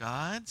now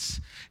God's,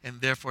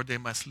 and therefore they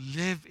must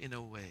live in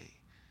a way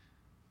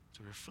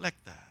to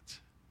reflect that.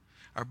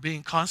 Our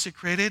being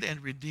consecrated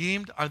and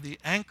redeemed are the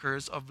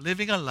anchors of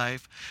living a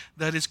life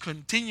that is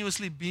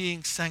continuously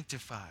being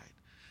sanctified,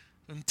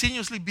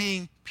 continuously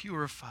being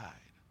purified.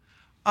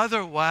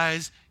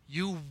 Otherwise,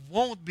 you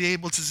won't be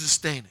able to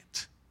sustain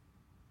it.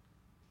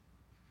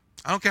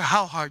 I don't care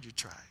how hard you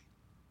try.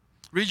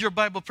 Read your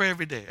Bible, pray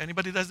every day.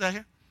 Anybody does that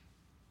here?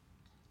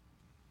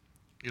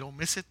 You don't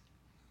miss it?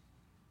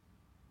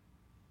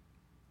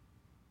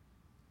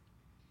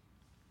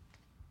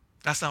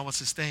 That's not what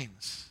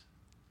sustains.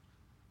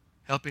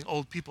 Helping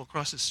old people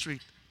cross the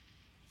street,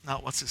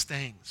 not what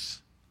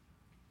sustains.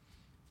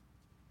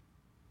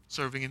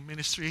 Serving in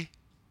ministry,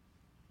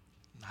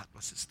 not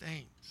what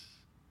sustains.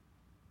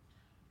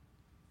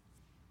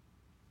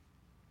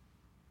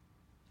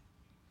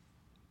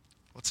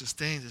 What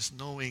sustains is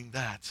knowing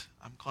that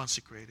I'm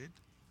consecrated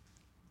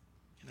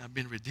and I've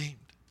been redeemed.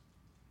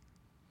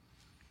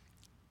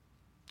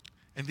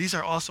 And these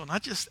are also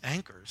not just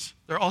anchors,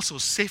 they're also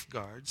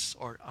safeguards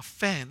or a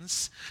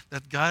fence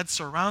that God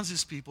surrounds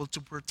his people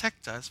to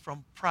protect us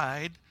from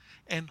pride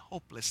and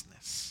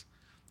hopelessness.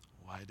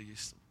 Why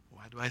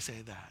do I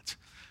say that?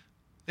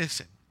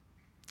 Listen,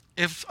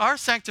 if our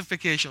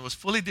sanctification was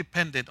fully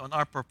dependent on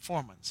our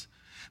performance,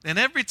 then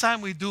every time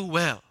we do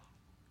well,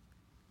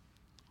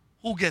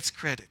 who gets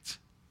credit?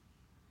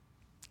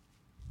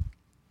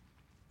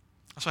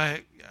 That's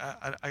why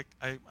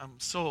I'm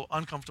so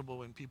uncomfortable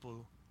when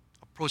people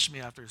approach me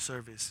after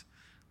service.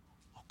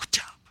 Oh, good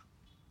job.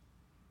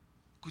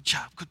 Good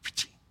job. Good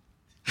preaching.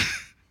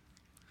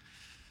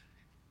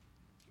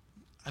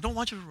 I don't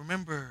want you to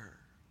remember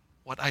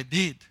what I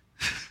did.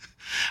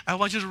 I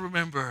want you to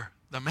remember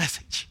the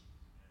message.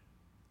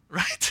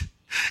 Right?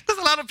 Because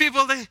a lot of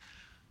people, they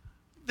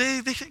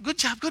say, good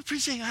job, good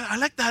preaching. I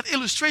like that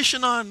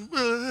illustration on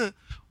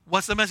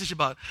what's the message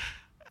about.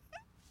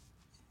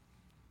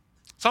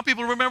 Some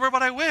people remember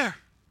what I wear.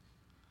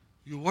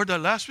 You wore that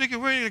last week, you're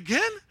wearing it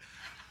again?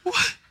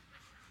 What?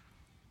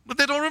 But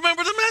they don't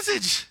remember the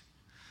message.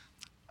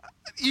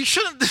 You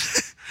shouldn't.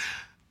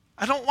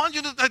 I don't want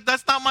you to,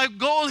 that's not my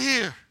goal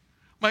here.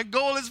 My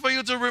goal is for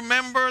you to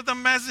remember the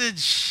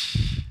message.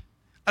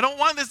 I don't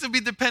want this to be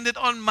dependent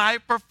on my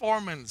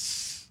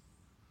performance.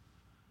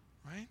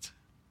 Right?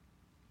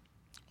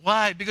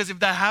 Why? Because if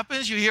that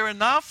happens, you hear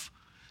enough,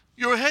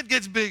 your head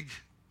gets big.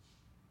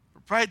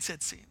 Pride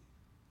sets in.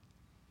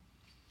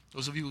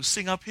 Those of you who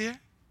sing up here,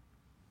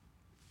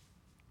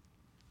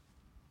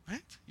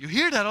 right? You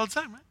hear that all the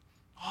time, right?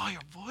 Oh,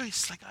 your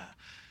voice like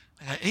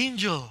an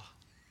angel.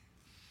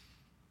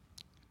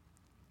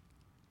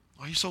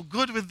 Oh, you're so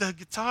good with the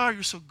guitar.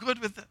 You're so good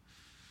with the...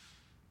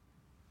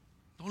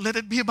 Don't let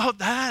it be about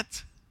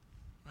that,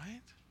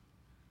 right?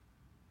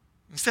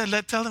 Instead,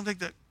 tell them like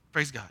that.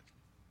 Praise God.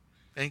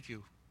 Thank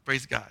you.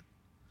 Praise God.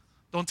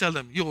 Don't tell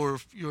them you're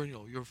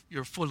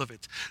full of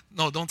it.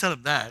 No, don't tell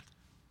them that.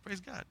 Praise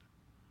God.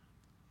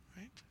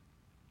 Right?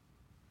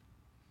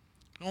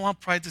 You don't want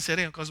pride to set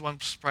in, because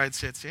once pride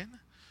sets in,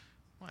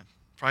 what?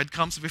 Pride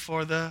comes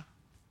before the...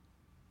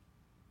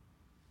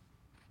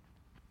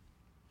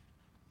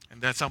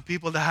 And there's some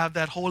people that have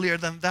that holier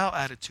than thou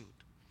attitude.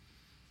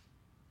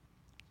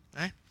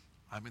 Right?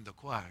 I'm in the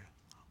choir.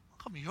 How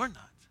come you're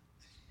not?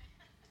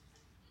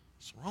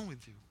 What's wrong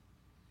with you?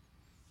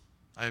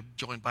 I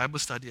joined Bible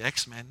study,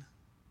 X-Men.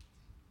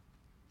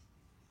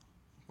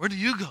 Where do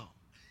you go?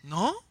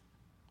 No?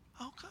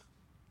 How come?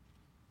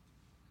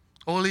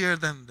 Holier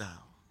than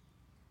thou.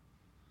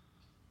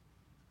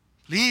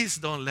 Please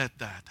don't let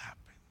that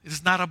happen.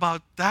 It's not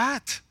about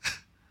that.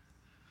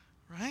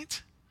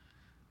 Right?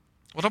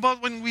 What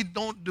about when we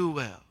don't do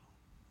well?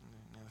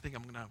 I think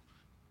I'm going to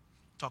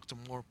talk to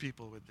more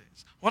people with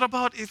this. What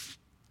about if,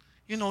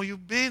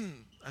 you've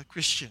been a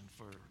Christian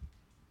for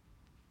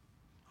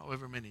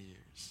however many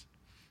years,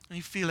 and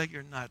you feel like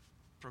you're not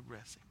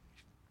progressing?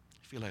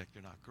 You feel like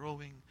you're not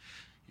growing.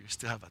 You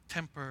still have a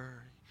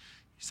temper.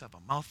 You still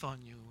have a mouth on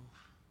you.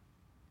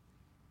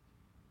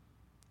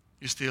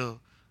 You still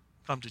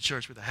come to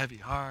church with a heavy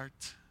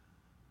heart.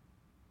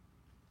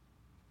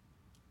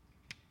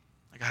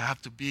 Like, I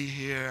have to be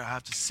here. I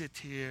have to sit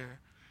here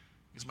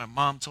because my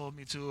mom told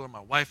me to, or my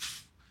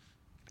wife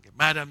get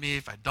mad at me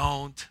if I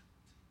don't.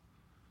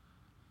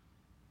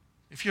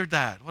 If you're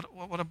that,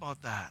 what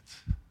about that?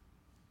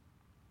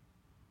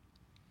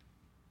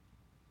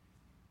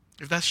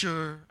 If that's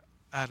your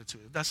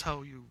attitude, if that's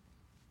how you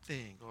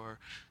think, or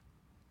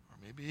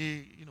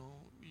maybe, you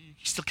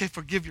still can't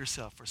forgive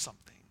yourself for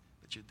something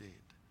that you did.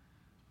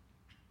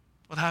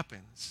 What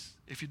happens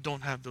if you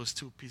don't have those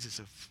two pieces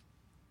of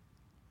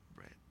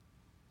bread?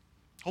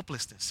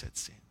 Hopelessness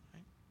sets in,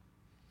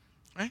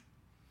 right?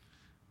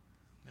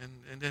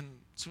 And then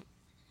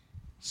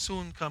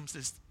soon comes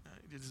this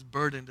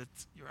burden that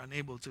you're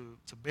unable to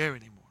bear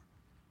anymore.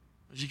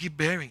 As you keep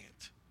bearing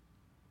it,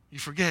 you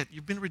forget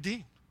you've been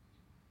redeemed.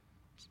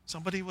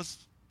 Somebody was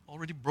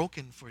already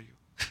broken for you.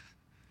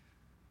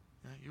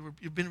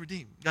 You've been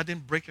redeemed. God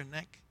didn't break your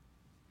neck.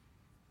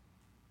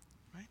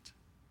 Right?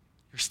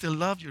 You're still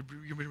loved. You've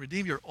been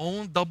redeemed. You're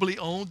owned, doubly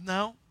owned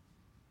now.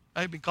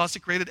 Right? You've been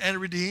consecrated and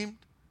redeemed.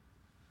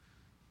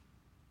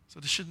 So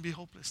there shouldn't be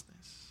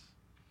hopelessness.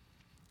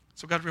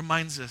 So God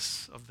reminds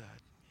us of that.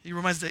 He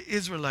reminds the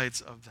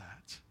Israelites of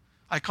that.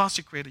 I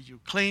consecrated you,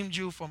 claimed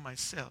you for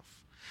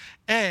myself,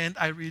 and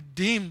I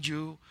redeemed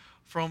you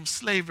from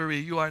slavery.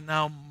 You are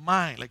now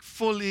mine, like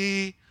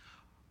fully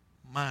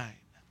mine.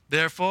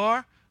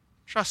 Therefore,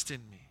 trust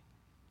in me.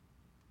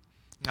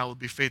 And I will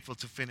be faithful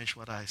to finish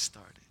what I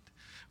started.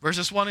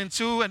 Verses 1 and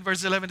 2 and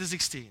verse 11 to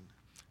 16.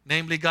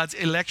 Namely, God's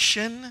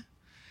election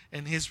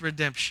and his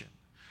redemption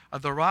are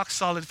the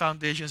rock-solid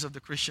foundations of the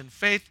Christian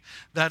faith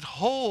that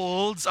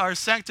holds our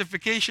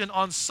sanctification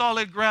on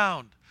solid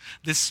ground,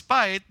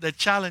 despite the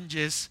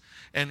challenges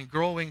and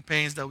growing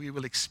pains that we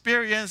will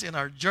experience in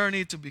our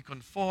journey to be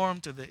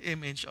conformed to the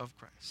image of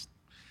Christ.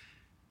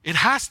 It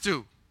has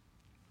to.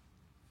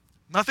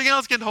 Nothing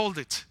else can hold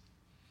it.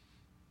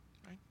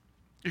 Right?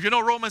 If you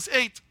know Romans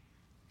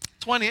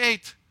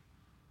 8:28,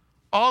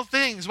 all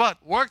things, what?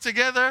 Work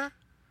together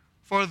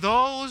for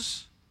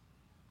those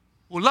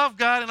who love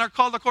God and are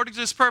called according to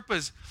His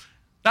purpose.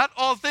 That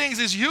all things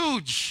is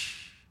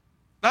huge.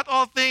 That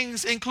all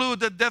things include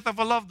the death of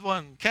a loved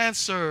one,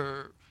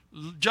 cancer,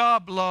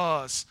 job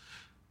loss,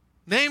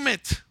 name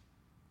it.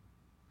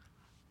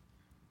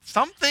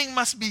 Something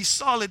must be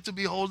solid to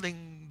be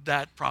holding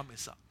that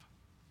promise up.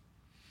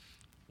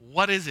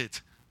 What is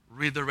it?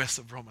 Read the rest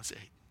of Romans 8,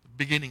 the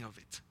beginning of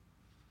it.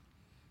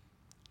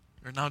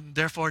 You're now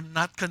therefore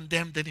not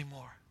condemned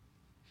anymore.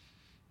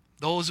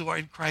 Those who are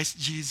in Christ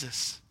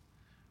Jesus,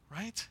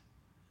 right?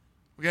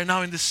 We are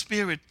now in the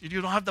Spirit. You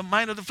don't have the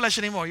mind of the flesh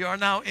anymore. You are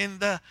now in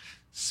the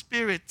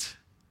Spirit.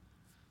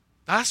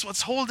 That's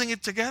what's holding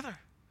it together.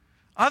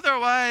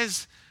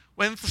 Otherwise,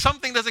 when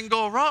something doesn't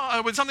go wrong,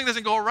 or when something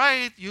doesn't go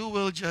right, you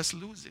will just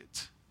lose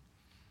it.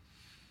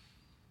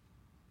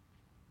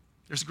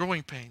 There's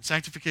growing pain.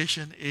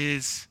 Sanctification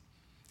is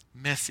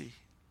messy.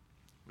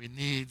 We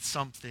need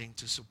something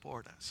to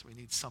support us. We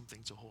need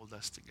something to hold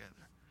us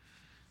together.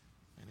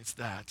 And it's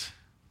that.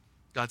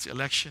 God's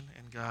election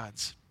and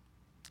God's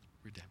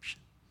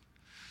redemption.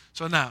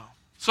 So now,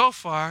 so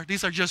far,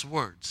 these are just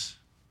words.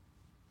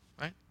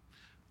 Right?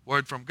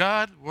 Word from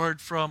God,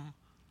 word from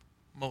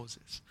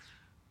Moses.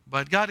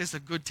 But God is a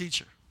good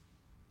teacher.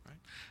 Right?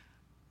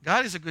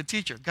 God is a good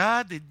teacher.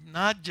 God did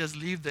not just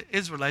leave the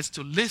Israelites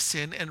to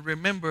listen and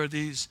remember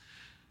these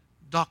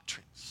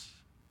doctrines.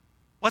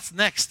 What's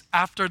next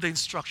after the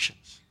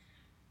instructions?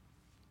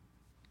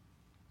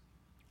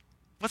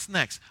 What's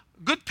next?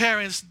 Good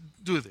parents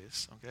do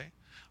this, okay?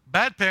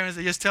 Bad parents,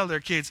 they just tell their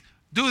kids,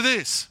 do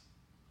this,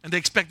 and they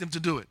expect them to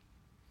do it.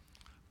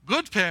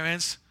 Good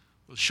parents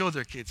will show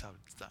their kids how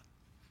it's done.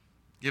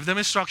 Give them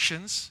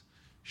instructions,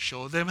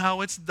 show them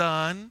how it's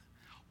done,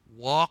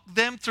 walk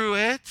them through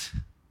it,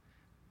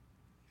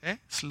 okay?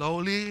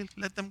 Slowly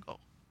let them go.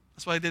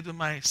 That's what I did with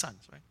my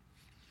sons, right?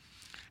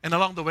 And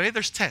along the way,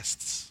 there's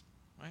tests,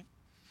 right?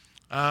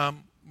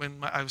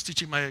 When I was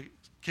teaching my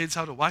kids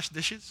how to wash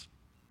dishes,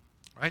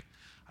 right?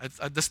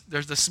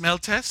 There's the smell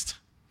test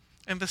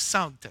and the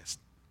sound test.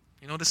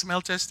 You know what the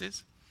smell test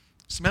is?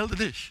 Smell the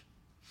dish.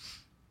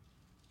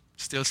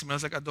 Still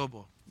smells like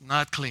adobo.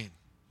 Not clean.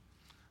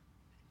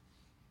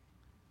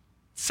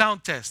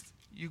 Sound test.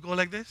 You go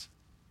like this.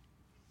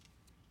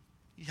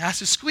 It has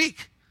to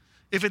squeak.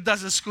 If it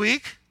doesn't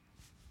squeak,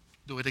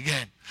 do it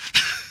again.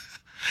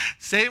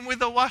 Same with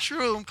the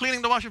washroom,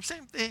 cleaning the washroom,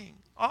 same thing.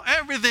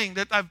 Everything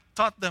that I've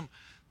taught them,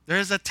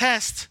 there's a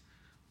test.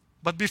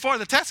 But before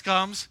the test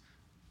comes,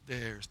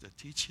 there's the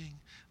teaching,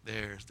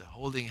 there's the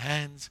holding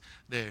hands,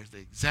 there's the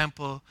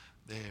example,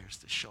 there's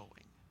the showing.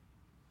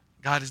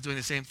 God is doing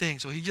the same thing.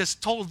 So He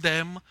just told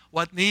them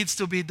what needs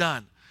to be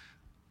done.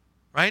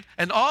 Right?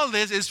 And all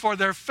this is for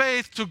their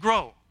faith to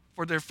grow,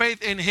 for their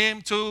faith in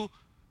Him to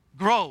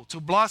grow, to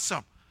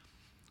blossom.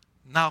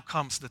 Now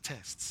comes the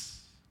tests.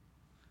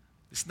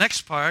 This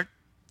next part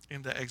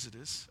in the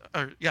Exodus,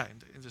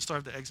 in the start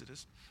of the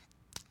Exodus,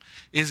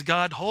 is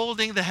God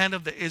holding the hand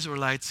of the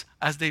Israelites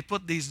as they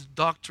put these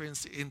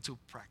doctrines into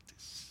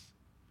practice.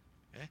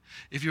 Okay?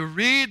 If you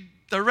read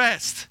the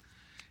rest,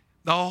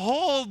 the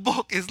whole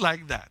book is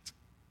like that.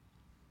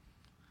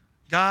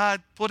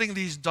 God putting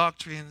these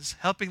doctrines,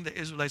 helping the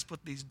Israelites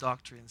put these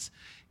doctrines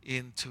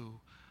into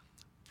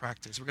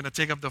practice. We're going to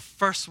take up the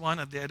first one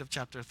at the end of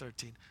chapter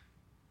 13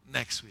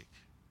 next week.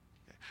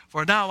 Okay.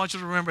 For now, I want you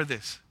to remember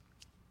this.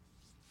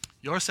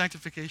 Your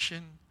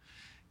sanctification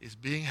is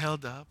being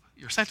held up.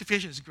 Your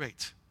sanctification is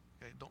great.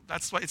 Okay?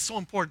 That's why it's so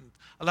important.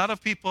 A lot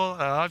of people, a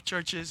lot of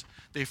churches,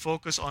 they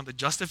focus on the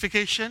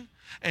justification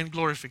and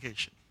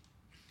glorification.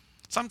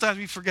 Sometimes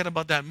we forget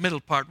about that middle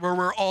part where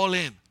we're all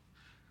in.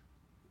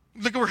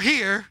 Look, we're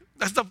here.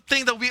 That's the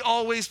thing that we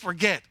always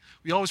forget.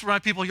 We always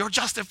remind people, you're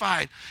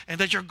justified and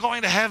that you're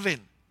going to heaven.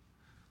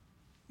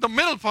 The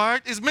middle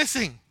part is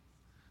missing.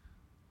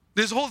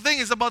 This whole thing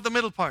is about the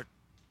middle part.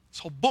 This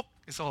whole book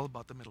is all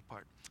about the middle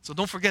part. So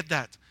don't forget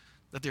that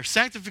their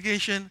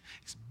sanctification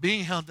is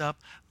being held up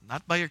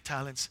not by your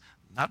talents,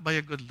 not by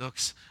your good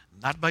looks,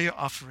 not by your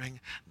offering,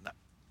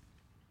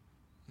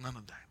 none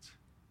of that.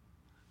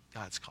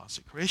 God's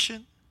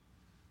consecration,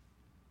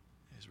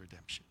 His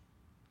redemption.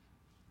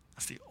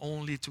 That's the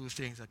only two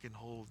things that can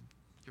hold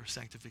your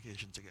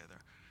sanctification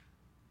together.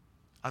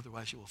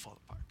 Otherwise, you will fall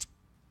apart.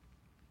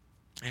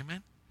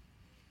 Amen?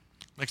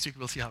 Next week,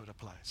 we'll see how it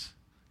applies.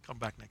 Come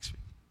back next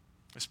week.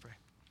 Let's pray.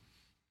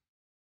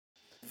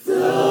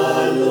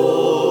 The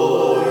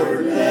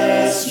Lord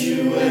bless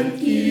you and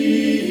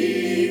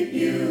keep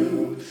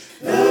you.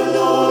 The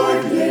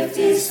Lord lift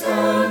His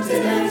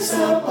countenance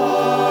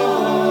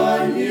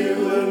upon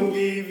you and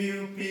give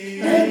you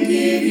peace. And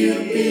give you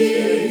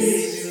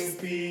peace.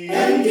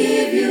 And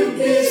give you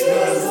peace.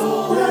 The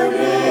Lord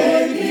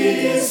make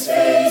His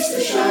face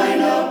to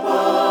shine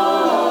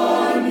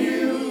upon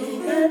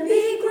you and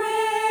be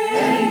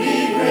gracious.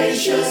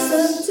 gracious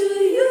unto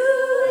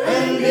you,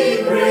 and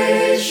be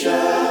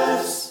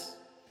gracious.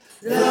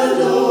 The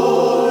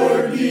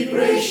Lord be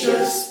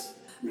gracious